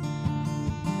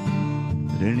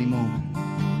 At any moment,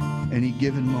 any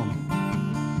given moment,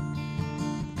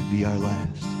 could be our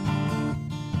last.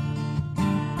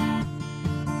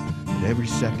 That every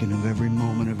second of every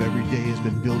moment of every day has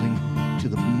been building to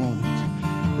the moment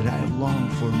that I have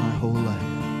longed for my whole life.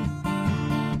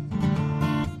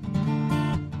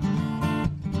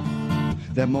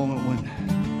 That moment when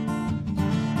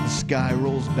the sky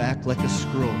rolls back like a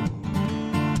scroll.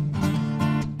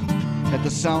 At the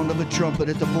sound of a trumpet,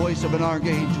 at the voice of an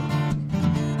archangel.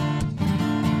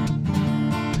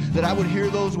 That I would hear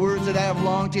those words that I have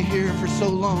longed to hear for so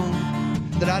long.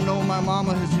 That I know my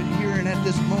mama is hearing at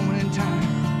this moment in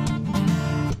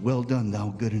time. Well done,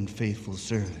 thou good and faithful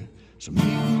servant. So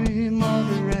meet me,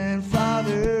 mother and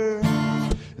father.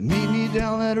 And meet me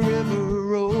down that river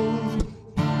road.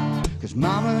 'Cause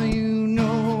mama, you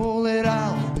know that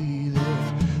I'll be there.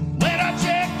 When I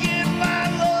check in my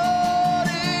Lord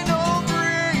in no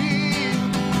grave,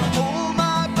 hold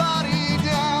my body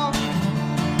down.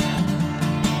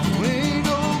 Ain't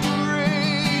no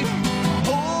grave,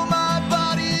 hold my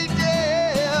body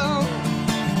down.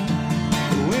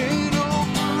 Ain't no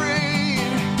grave,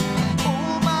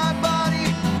 hold my body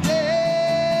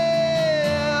down.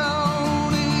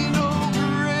 Ain't no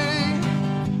grave,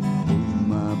 hold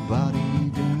my body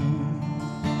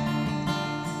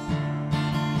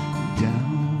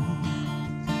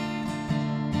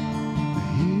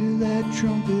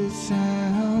trumpet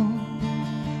sound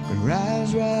and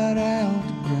rise right out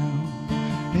the ground.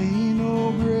 Ain't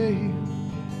no grave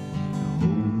to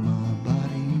hold my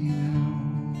body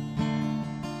down.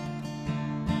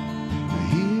 I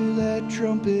hear that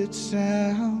trumpet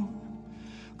sound,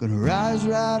 gonna rise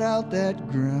right out that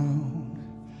ground.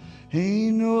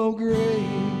 Ain't no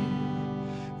grave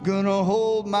gonna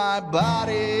hold my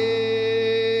body.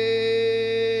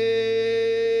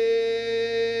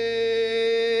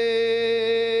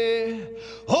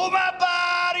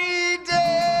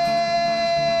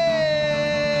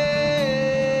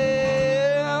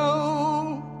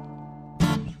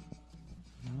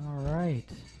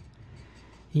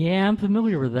 Yeah, I'm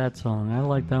familiar with that song. I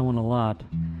like that one a lot.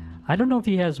 I don't know if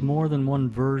he has more than one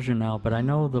version out, but I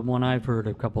know the one I've heard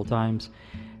a couple times.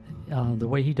 The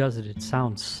way he does it, it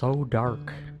sounds so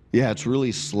dark. Yeah, it's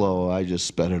really slow. I just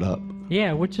sped it up.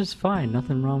 Yeah, which is fine.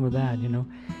 Nothing wrong with that, you know.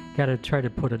 Got to try to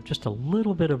put just a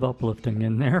little bit of uplifting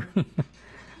in there.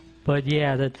 But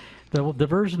yeah, the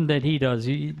version that he does,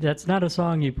 that's not a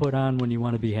song you put on when you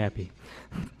want to be happy.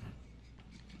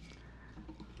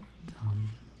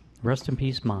 Rest in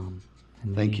peace, Mom.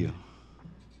 And Thank you.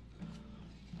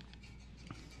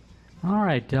 All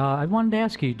right. I wanted to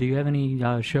ask you, do you have any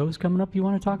shows coming up you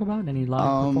want to talk about? Any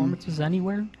live performances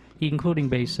anywhere, including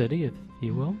Bay City, if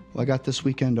you will? Well, I got this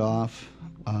weekend off.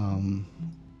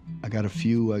 I got a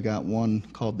few. I got one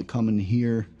called The Comin'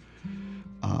 Here,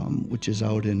 which is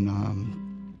out in,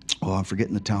 I'm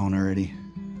forgetting the town already.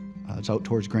 It's out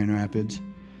towards Grand Rapids.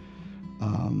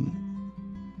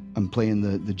 I'm playing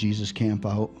the Jesus Camp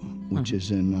out, which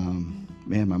is in,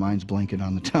 man, my mind's blanking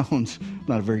on the towns. I'm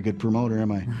not a very good promoter,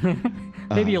 am I?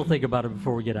 Maybe you'll think about it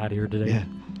before we get out of here today. Yeah.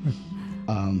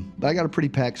 But I got a pretty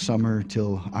packed summer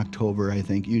till October, I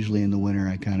think. Usually in the winter,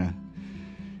 I kind of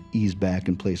ease back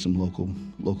and play some local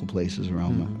places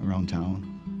around town.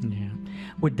 Yeah.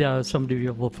 Would somebody be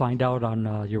able to find out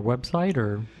on your website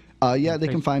or? Yeah, they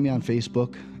can find me on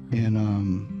Facebook, and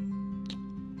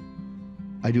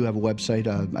I do have a website.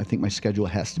 I think my schedule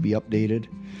has to be updated.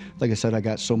 Like I said, I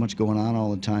got so much going on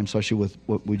all the time, especially with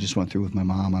what we just went through with my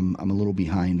mom. I'm a little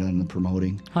behind on the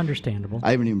promoting. Understandable.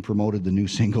 I haven't even promoted the new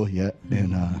single yet,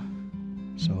 and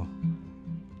so.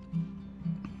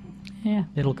 Yeah,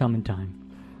 it'll come in time.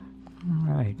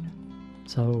 All right.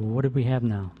 So what did we have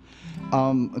now?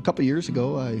 A couple years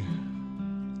ago,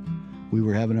 we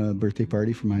were having a birthday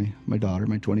party for my daughter,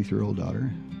 my 23-year-old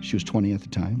daughter. She was 20 at the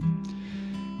time.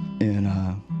 And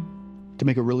to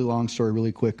make a really long story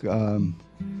really quick,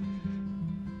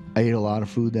 I ate a lot of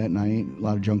food that night, a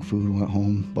lot of junk food, went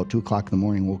home. About 2 o'clock in the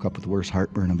morning, woke up with the worst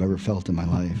heartburn I've ever felt in my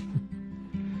life.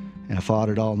 And I fought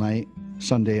it all night.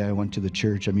 Sunday, I went to the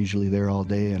church. I'm usually there all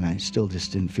day, and I still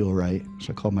just didn't feel right.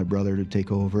 So I called my brother to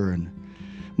take over, and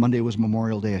Monday was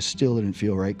Memorial Day. I still didn't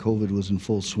feel right. COVID was in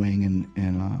full swing,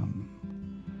 and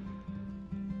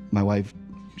my wife,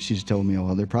 she's told me,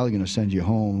 well, they're probably going to send you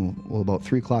home. Well, about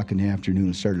 3 o'clock in the afternoon,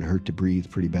 it started to hurt to breathe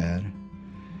pretty bad.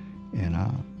 And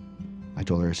I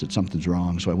told her, I said, something's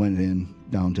wrong. So I went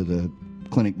down to the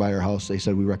clinic by our house. They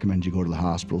said, we recommend you go to the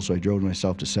hospital. So I drove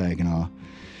myself to Saginaw.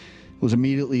 Was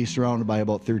immediately surrounded by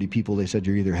about 30 people. They said,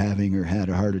 you're either having or had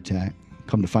a heart attack.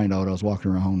 come to find out, I was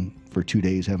walking around for 2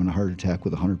 days having a heart attack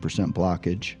with 100%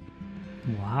 blockage.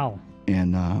 Wow.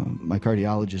 And my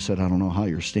cardiologist said, I don't know how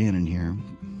you're standing here.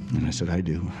 And I said, I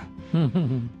do.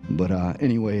 But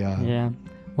anyway. Yeah.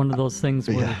 One of those things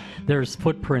where there's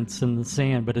footprints in the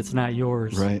sand, but it's not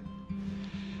yours. Right.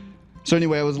 So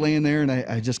anyway, I was laying there, and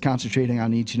I just concentrating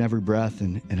on each and every breath,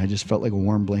 and I just felt like a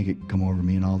warm blanket come over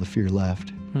me, and all the fear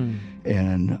left.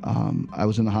 And I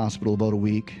was in the hospital about a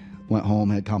week, went home,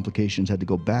 had complications, had to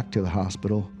go back to the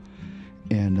hospital.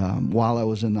 And while I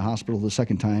was in the hospital the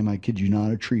second time, I kid you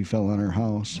not, a tree fell on our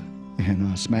house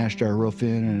and smashed our roof in,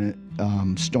 and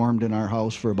it stormed in our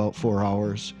house for about 4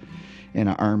 hours. And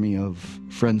an army of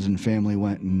friends and family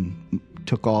went and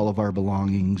took all of our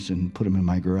belongings and put them in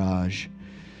my garage.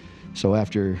 So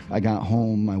after I got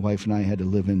home, my wife and I had to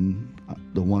live in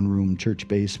the one-room church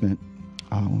basement.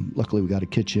 Luckily, we got a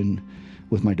kitchen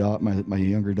with my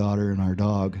younger daughter and our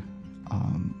dog.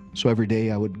 So every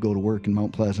day I would go to work in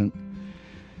Mount Pleasant,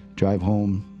 drive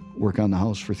home, work on the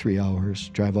house for 3 hours,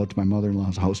 drive out to my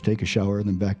mother-in-law's house, take a shower,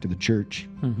 then back to the church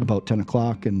about 10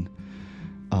 o'clock. And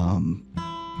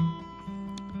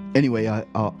anyway,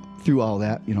 through all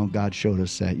that, God showed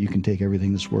us that you can take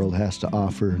everything this world has to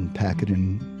offer and pack it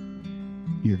in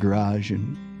your garage,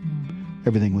 and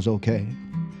everything was okay.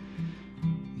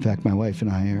 In fact, my wife and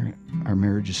I, our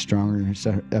marriage is stronger than it's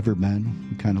ever been.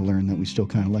 We kind of learned that we still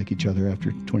kind of like each other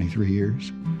after 23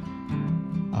 years.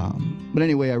 But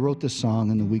anyway, I wrote this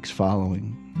song in the weeks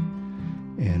following,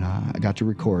 and I got to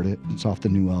record it. It's off the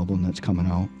new album that's coming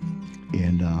out.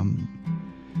 And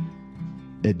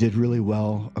it did really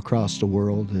well across the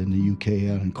world. In the UK,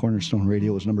 on Cornerstone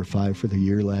Radio, it was number 5 for the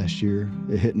year last year.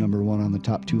 It hit number 1 on the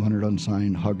top 200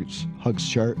 unsigned hugs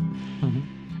chart. And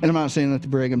I'm not saying that to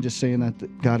brag, I'm just saying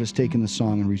that God has taken the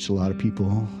song and reached a lot of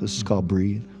people. This is called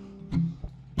Breathe.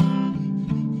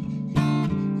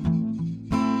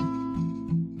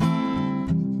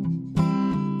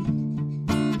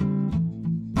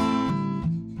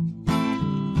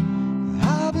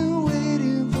 I've been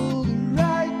waiting for the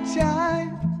right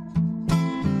time.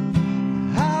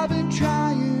 I've been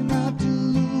trying not to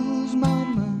lose my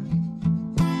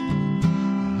mind.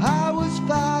 I was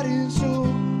fighting so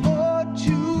hard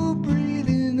to breathe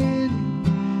in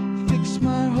and fix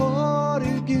my heart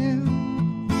again.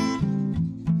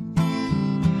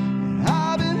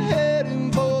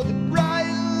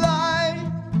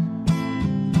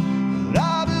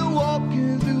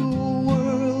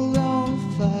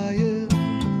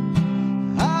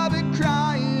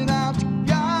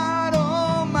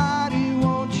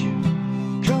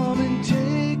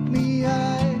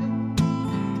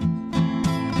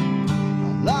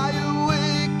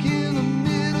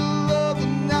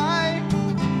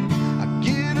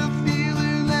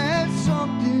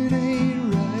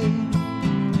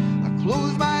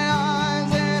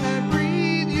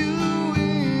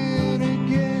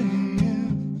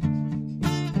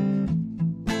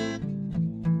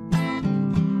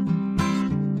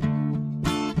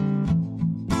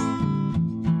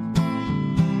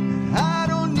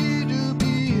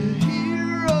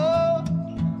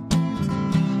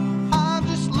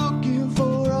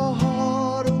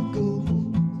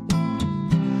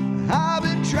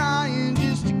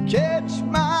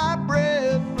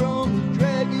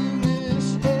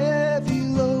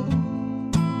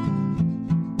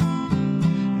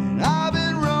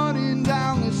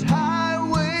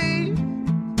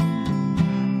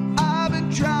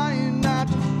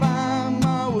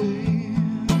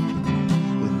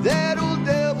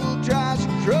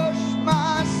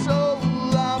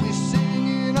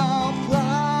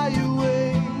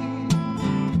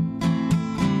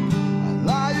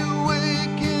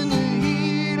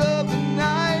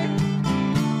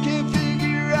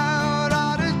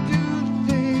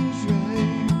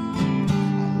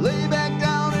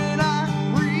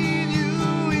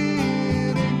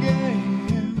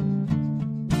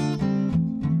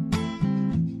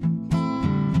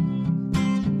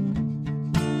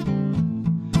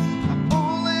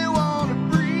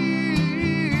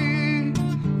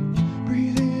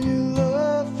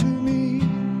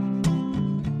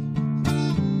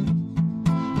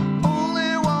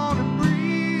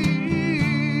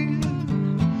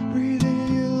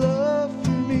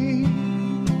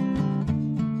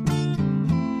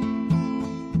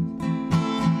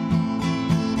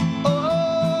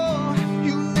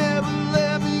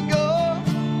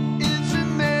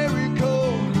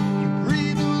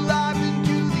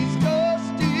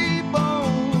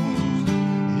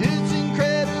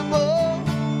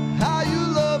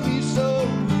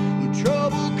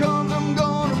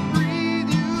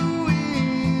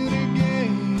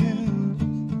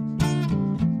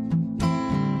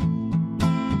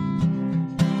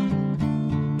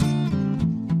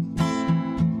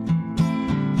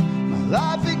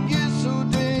 Life it gets so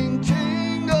dang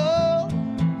tangled.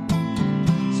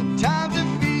 Sometimes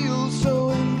it feels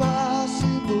so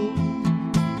impossible.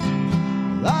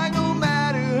 Like no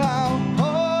matter how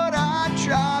hard I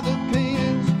try, the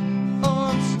pain's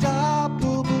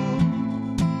unstoppable.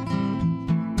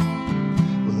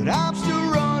 But I'm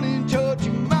still running,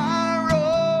 touching my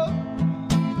road,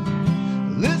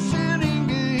 listening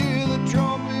to hear the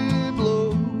trumpet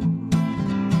blow.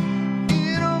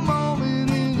 In a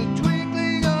moment, in the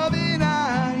twinkling of an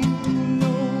eye, you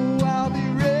know I'll be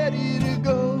ready to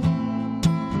go.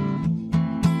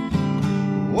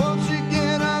 Once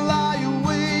again I lie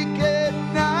awake at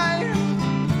night,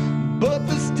 but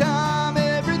this time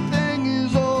everything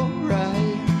is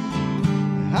alright.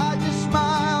 I just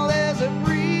smile as I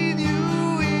breathe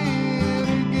you in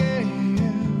again.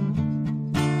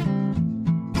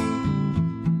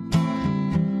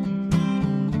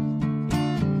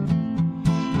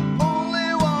 I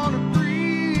only wanna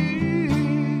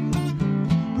breathe,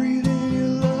 breathe in your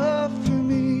love for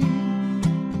me.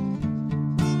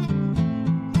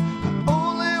 I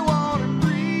only wanna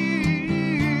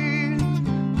breathe,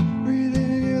 breathe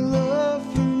in your love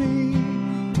for me.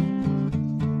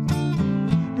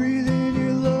 Breathe in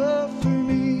your love for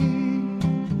me.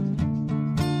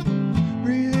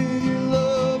 Breathe in your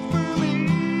love for me.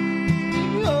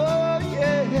 Oh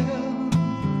yeah.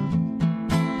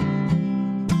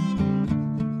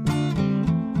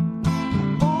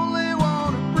 I only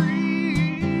wanna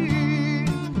breathe,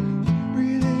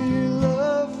 breathe in your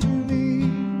love for me.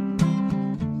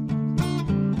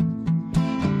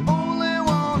 I only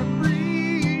wanna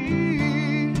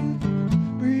breathe,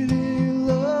 breathe in your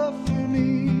love for me.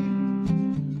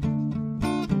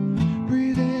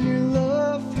 Breathe in your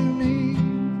love for me.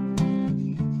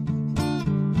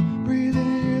 Breathe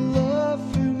in your love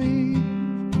for me.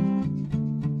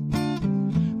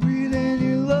 Breathe in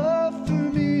your love for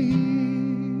me.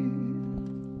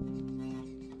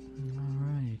 All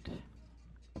right.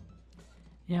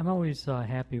 Yeah, I'm always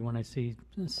happy when I see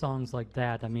songs like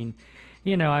that. I mean,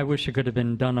 you know, I wish it could have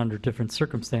been done under different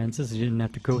circumstances. You didn't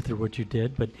have to go through what you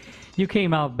did, but you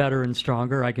came out better and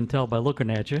stronger. I can tell by looking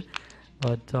at you.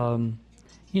 But,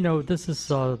 you know, this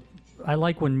is, I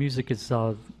like when music is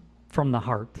from the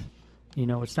heart. You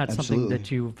know, it's not something Absolutely.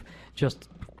 that you've just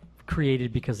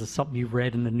created because of something you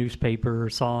read in the newspaper or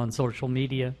saw on social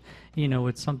media. You know,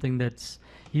 it's something that's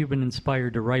you've been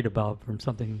inspired to write about from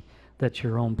something that's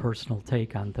your own personal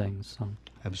take on things. So,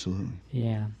 Absolutely.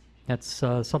 yeah, that's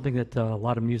something that a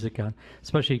lot of music,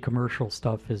 especially commercial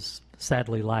stuff, is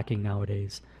sadly lacking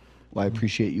nowadays. Well, I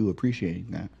appreciate you appreciating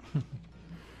that.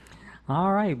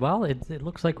 All right, well, it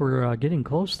looks like we're getting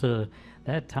close to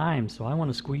that time, so I want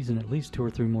to squeeze in at least 2 or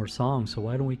 3 more songs, so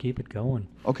why don't we keep it going?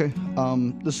 Okay.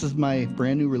 This is my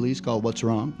brand new release called What's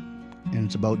Wrong, and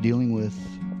it's about dealing with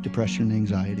depression and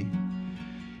anxiety.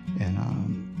 And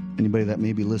anybody that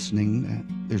may be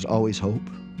listening, there's always hope.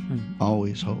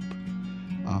 Always hope.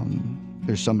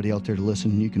 There's somebody out there to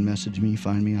listen. You can message me,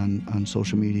 find me on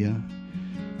social media.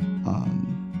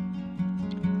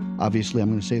 Obviously, I'm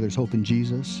going to say there's hope in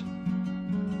Jesus.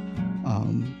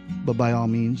 But by all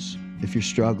means, if you're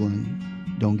struggling,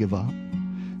 don't give up.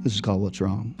 This is called What's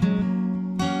Wrong.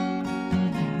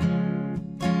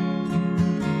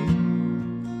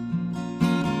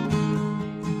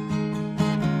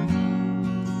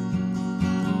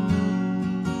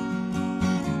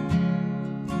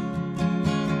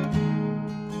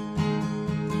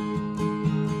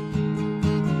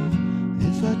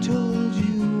 If I told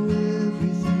you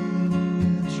everything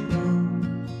that's wrong,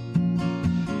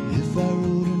 if I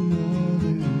wrote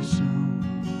another song,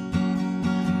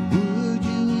 would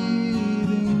you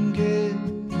even get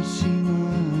to see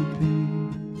my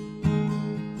pain?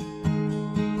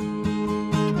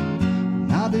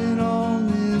 And I've been on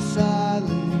this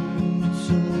island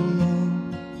so long,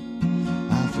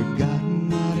 I've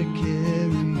forgotten how to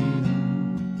carry on.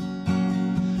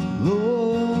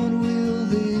 Lord, will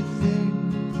they think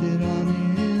that I'm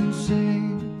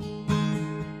insane?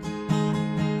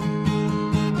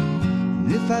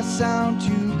 And if I sound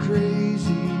too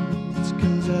crazy, it's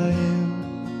 'cause I am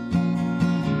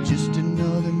just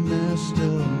another messed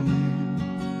up man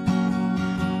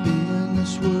in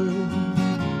this world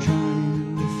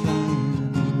trying to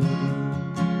find a way.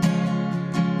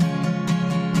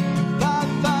 If I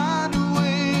find a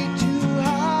way to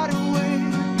hide away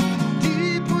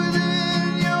deep within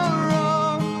your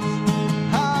arms,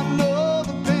 I know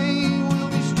the pain will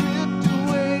be stripped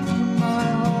away from my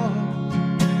heart.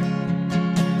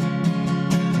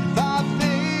 If I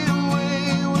fade away,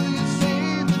 will you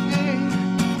save the day?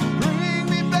 Bring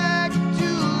me back to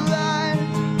life,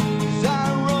 'cause I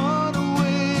run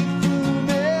away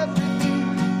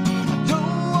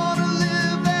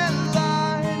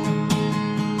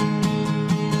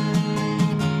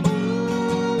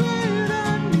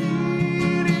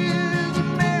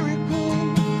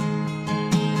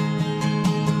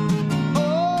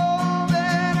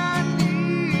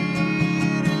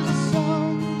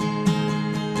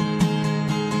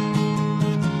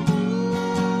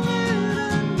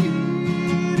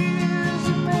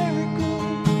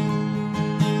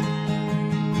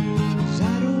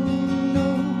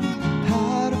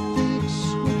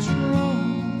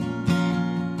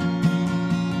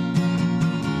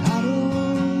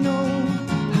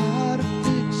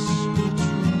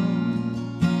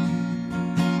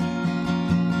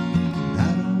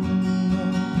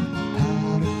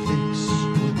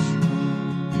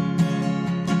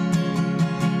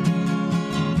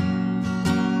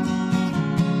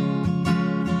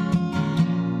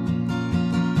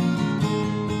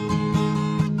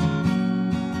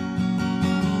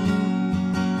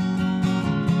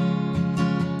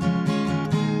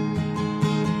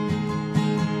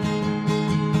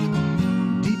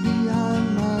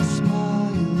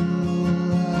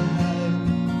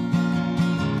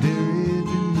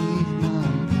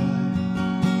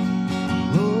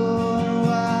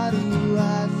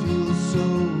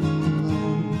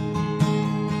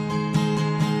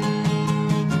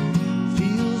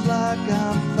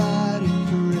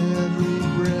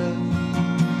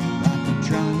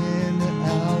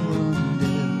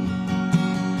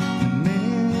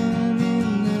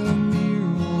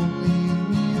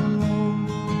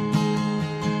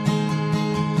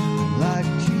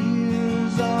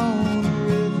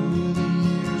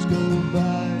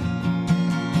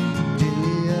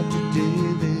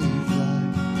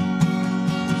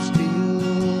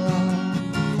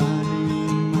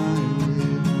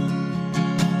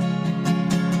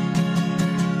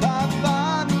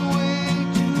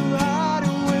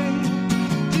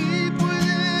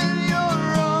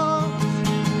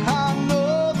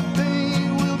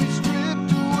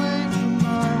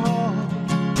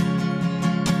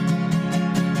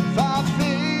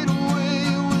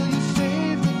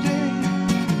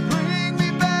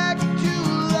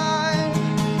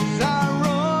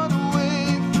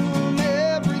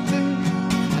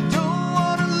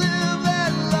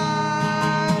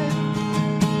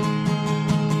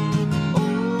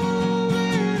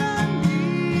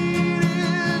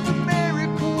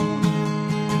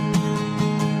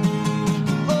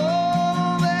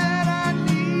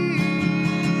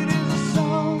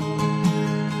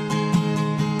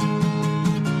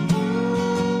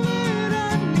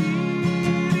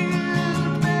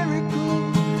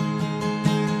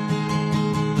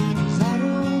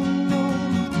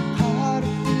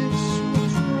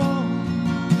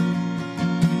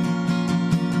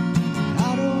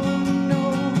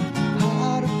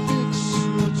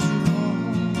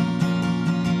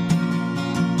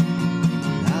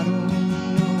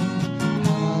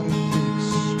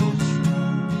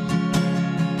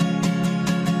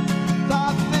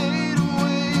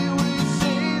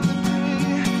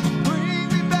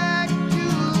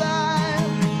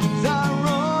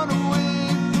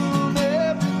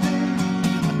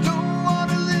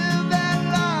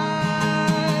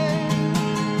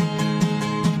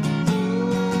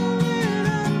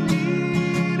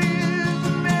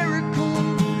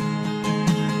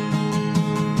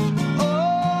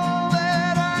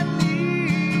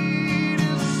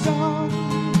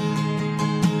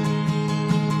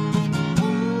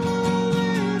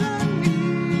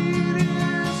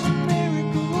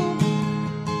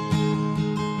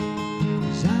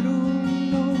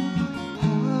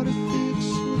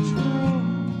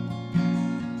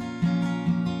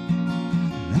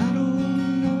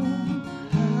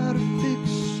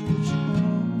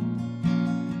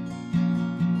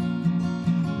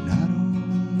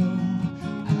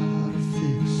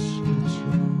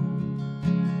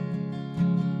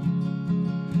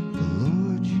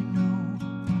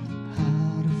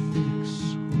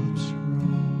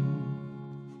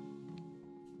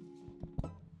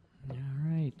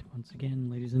Once again,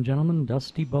 ladies and gentlemen,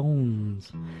 Dusty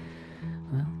Bonez.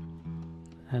 Well,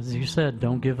 as you said,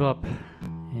 don't give up.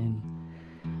 And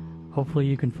hopefully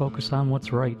you can focus on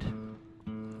what's right.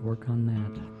 Work on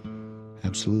that.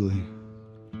 Absolutely.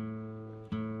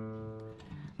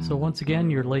 So once again,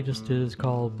 your latest is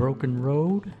called Broken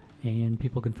Road, and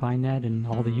people can find that in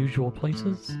all the usual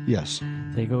places. Yes.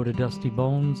 They go to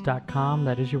dustybonez.com.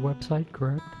 That is your website,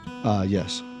 correct?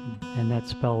 Yes. And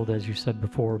that's spelled, as you said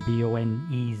before,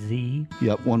 B-O-N-E-Z.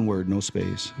 Yep, one word, no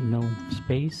space. No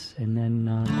space. And then,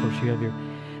 of course, you have your...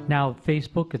 Now,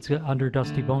 Facebook, it's under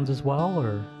Dusty Bonez as well,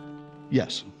 or...?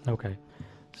 Yes. Okay.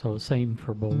 So same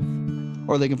for both.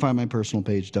 Or they can find my personal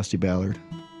page, Dusty Ballard.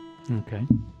 Okay.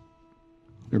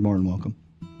 You're more than welcome.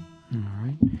 All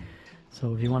right.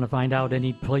 So if you want to find out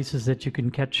any places that you can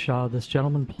catch this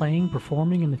gentleman playing,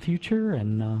 performing in the future,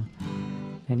 and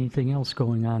anything else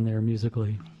going on there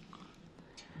musically.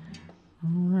 All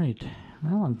right.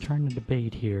 Well, I'm trying to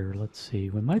debate here. Let's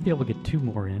see. We might be able to get two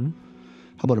more in.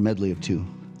 How about a medley of two?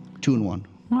 2 and 1.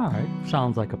 All right.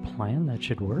 Sounds like a plan. That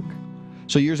should work.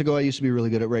 So years ago, I used to be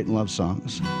really good at writing love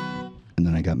songs. And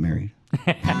then I got married.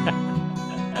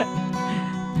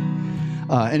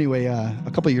 Anyway,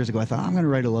 a couple of years ago, I thought, I'm going to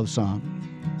write a love song.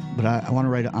 But I want to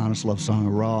write an honest love song, a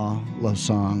raw love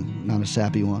song, not a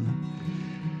sappy one.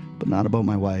 But not about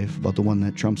my wife, about the one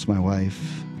that trumps my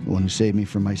wife, the one who saved me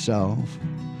from myself,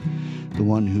 the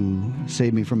one who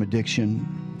saved me from addiction.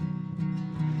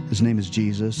 His name is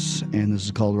Jesus, and this is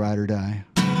called Ride or Die.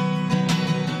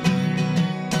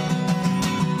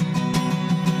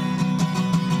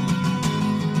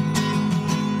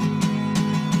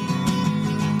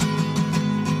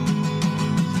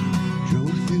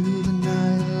 Drove through the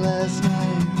night last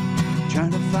night, trying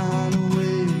to find a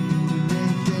way to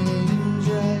make things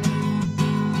right.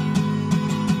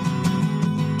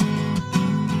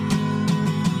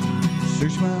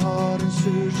 Search my heart and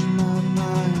search my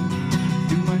mind,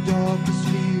 through my darkest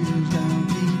fears down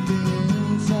deep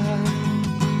inside.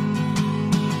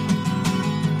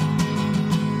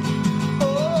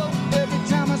 Oh, every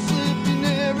time I slip and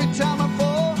every time I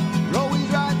fall, you're always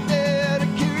right there to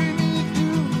carry me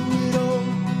through it all.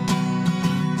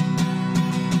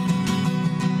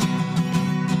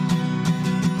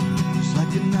 Just like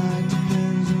the night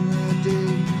depends on the day,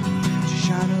 to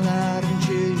shine a light and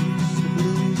chase the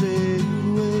blues away.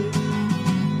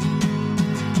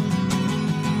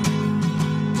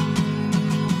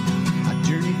 I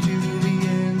journey to the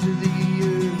ends of the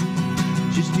earth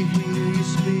just to hear you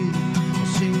speak a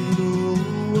single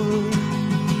word.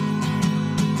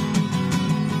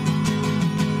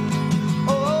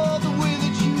 Oh, the way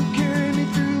that you carry me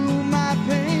through my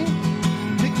pain,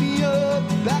 pick me up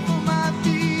back on my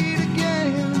feet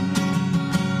again.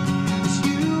 It's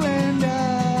you and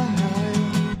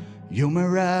I, you're my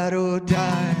ride or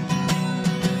die.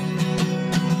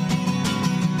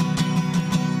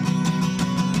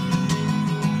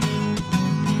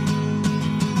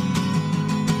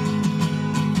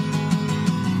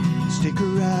 Take a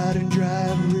ride and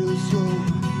drive real slow.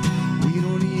 We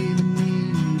don't even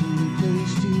need any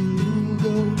place to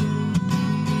go.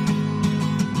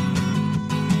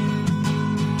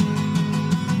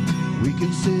 We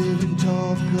can sit and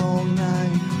talk all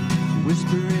night,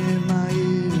 whisper in my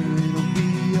ear, it'll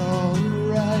be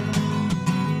alright.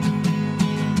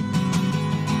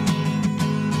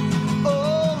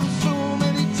 Oh, so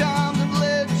many times I've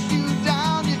let you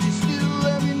down, yet you still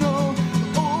let me know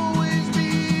you'll always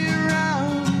be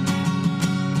around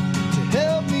to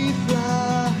help me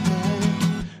fly.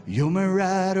 You're my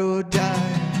ride or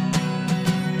die.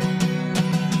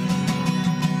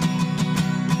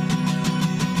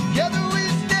 Together we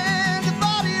stand,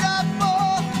 divided I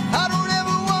fall. I don't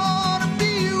ever want to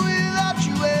be without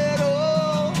you at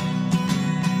all.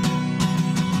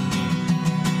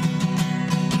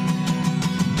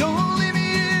 Don't leave me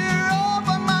here all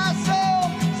by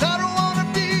myself, 'cause I don't want to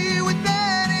be with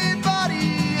anybody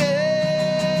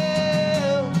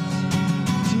else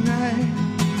tonight.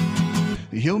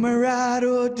 You're my ride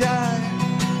or die.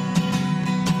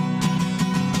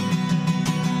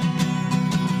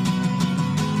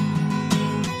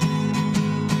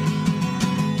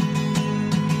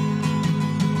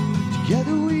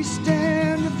 Together we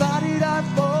stand, divided I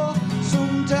fall.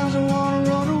 Sometimes I wanna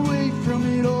run away from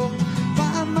it all,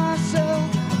 find myself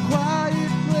a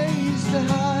quiet place to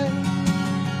hide.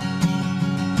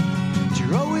 But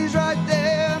you're always right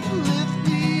there to lift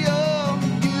me up,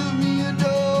 give me a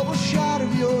double shot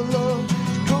of your love,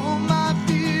 to calm my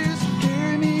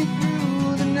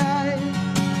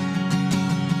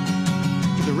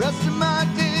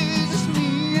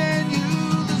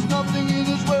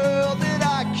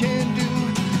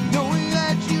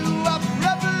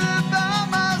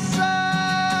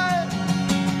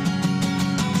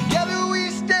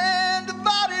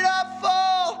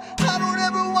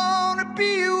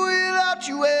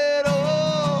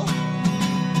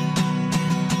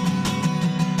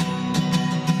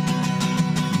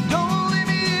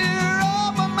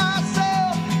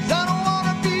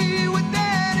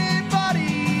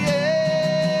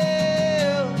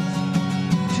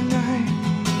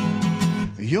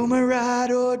You're my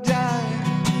ride or die.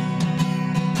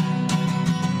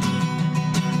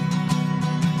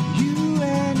 You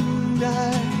and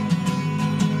I.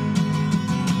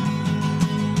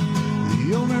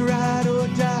 You're my ride or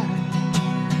die.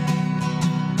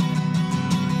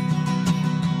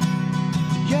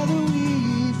 Together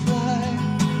we fly.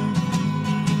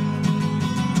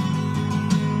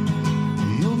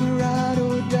 You're my ride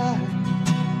or die.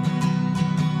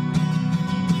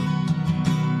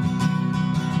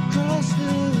 Across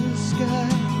the sky.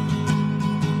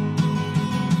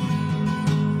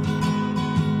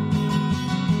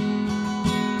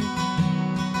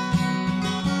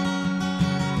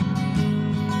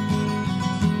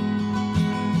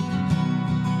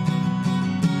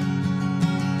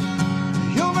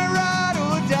 You're my ride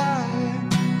or die.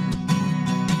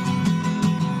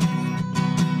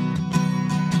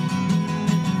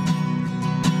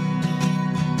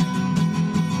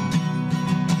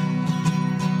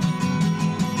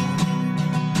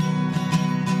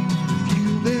 If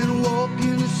you've been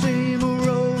walking the same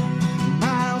road for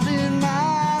miles and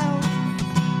miles,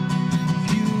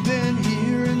 if you've been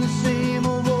hearing the same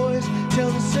old voice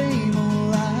tell the same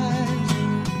old lies,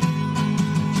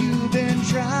 if you've been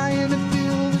trying to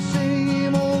fill the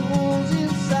same old holes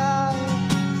inside,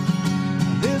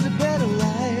 there's a better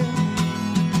life.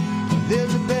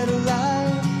 There's a better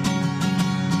life.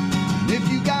 And if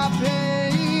you got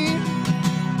pain,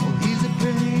 oh, he's a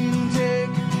pain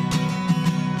taker.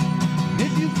 And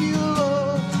if you feel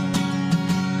lost,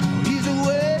 oh, he's a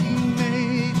way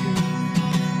maker.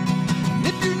 And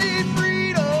if you need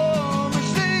freedom or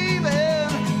saving,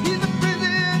 he's a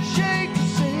prison shaker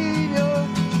savior.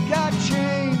 Got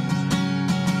chains,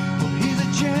 oh, he's a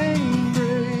chain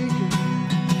breaker.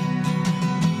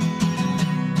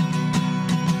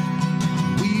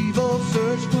 We've all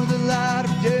searched for the light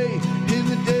of day in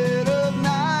the dead of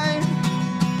night.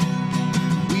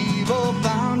 We've all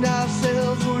found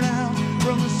ourselves worn out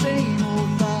from the same old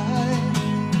fight.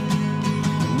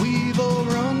 We've all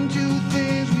run to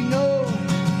things we know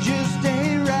just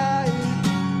ain't right.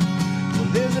 Well,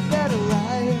 there's a better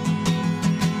life.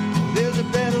 Well, there's a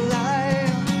better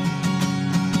life.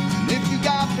 And if you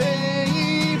got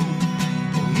pain,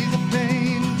 well, he's a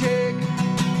pain taker.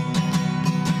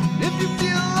 And if you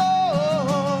feel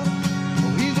lost,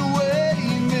 oh, he's a way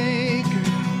maker.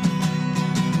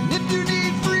 And if you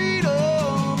need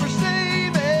freedom or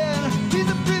saving, he's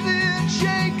a prison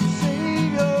shaker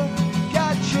savior.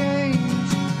 Got chains,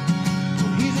 oh,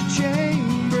 he's a chain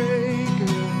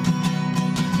breaker.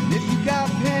 And if you got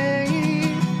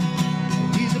pain, oh,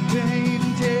 he's a pain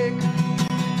taker.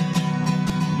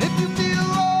 And if you feel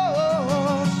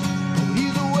lost, oh,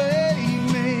 he's a way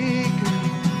maker.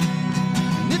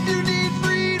 And if you need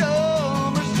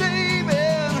freedom or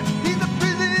saving, he's a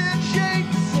prison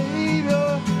shaker savior.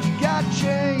 Got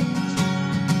chains,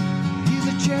 he's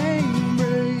a chain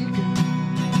breaker.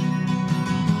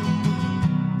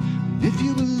 And if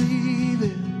you believe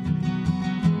it,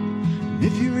 and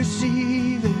if you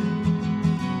receive it,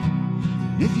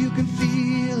 and if you can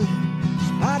feel it,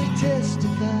 somebody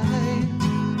testify.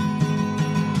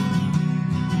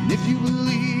 And if you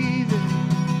believe it,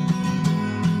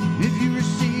 and if you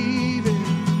receive it,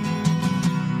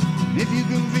 and if you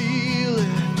can feel it,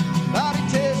 somebody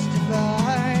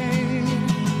testify.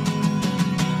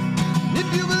 And if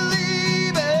you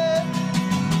believe it,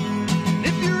 and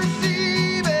if you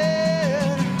receive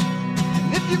it,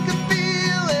 and if you can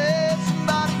feel it,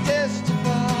 somebody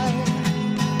testify.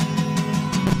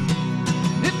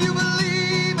 And if you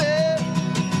believe it,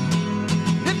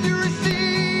 and if you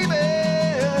receive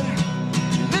it,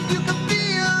 and if you can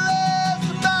feel it,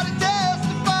 somebody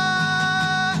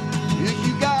testify. If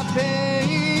you got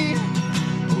pain,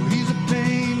 oh, he's a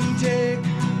pain taker.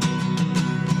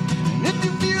 And if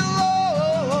you feel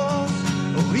lost,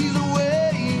 oh, he's a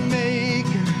way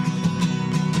maker.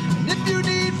 And if you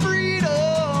need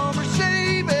freedom or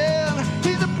saving,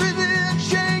 he's a prison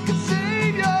shaker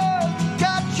savior.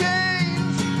 Got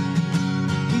chains,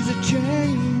 he's a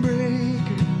chain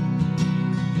breaker.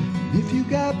 And if you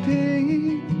got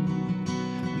pain,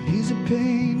 he's a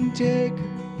pain taker.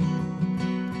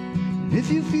 And if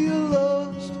you feel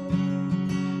lost,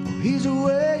 oh, he's a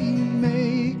way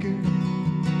maker.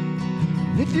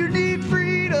 And if you need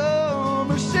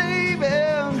freedom or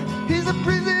saving, he's a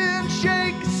prison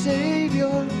shaker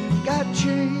savior. Got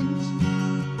chains,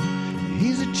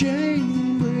 he's a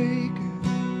chain breaker.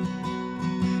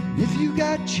 And if you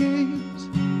got chains,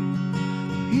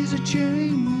 he's a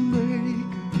chain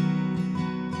breaker.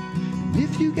 And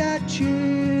if you got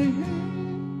chains,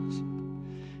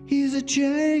 he's a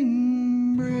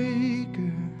chain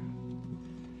breaker.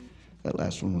 That last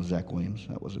last one was Zach Williams.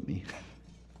 That wasn't me.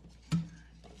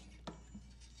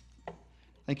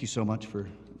 Thank you so much for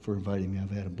inviting me. I've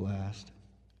had a blast.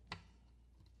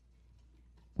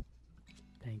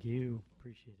 Thank you.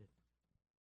 Appreciate it.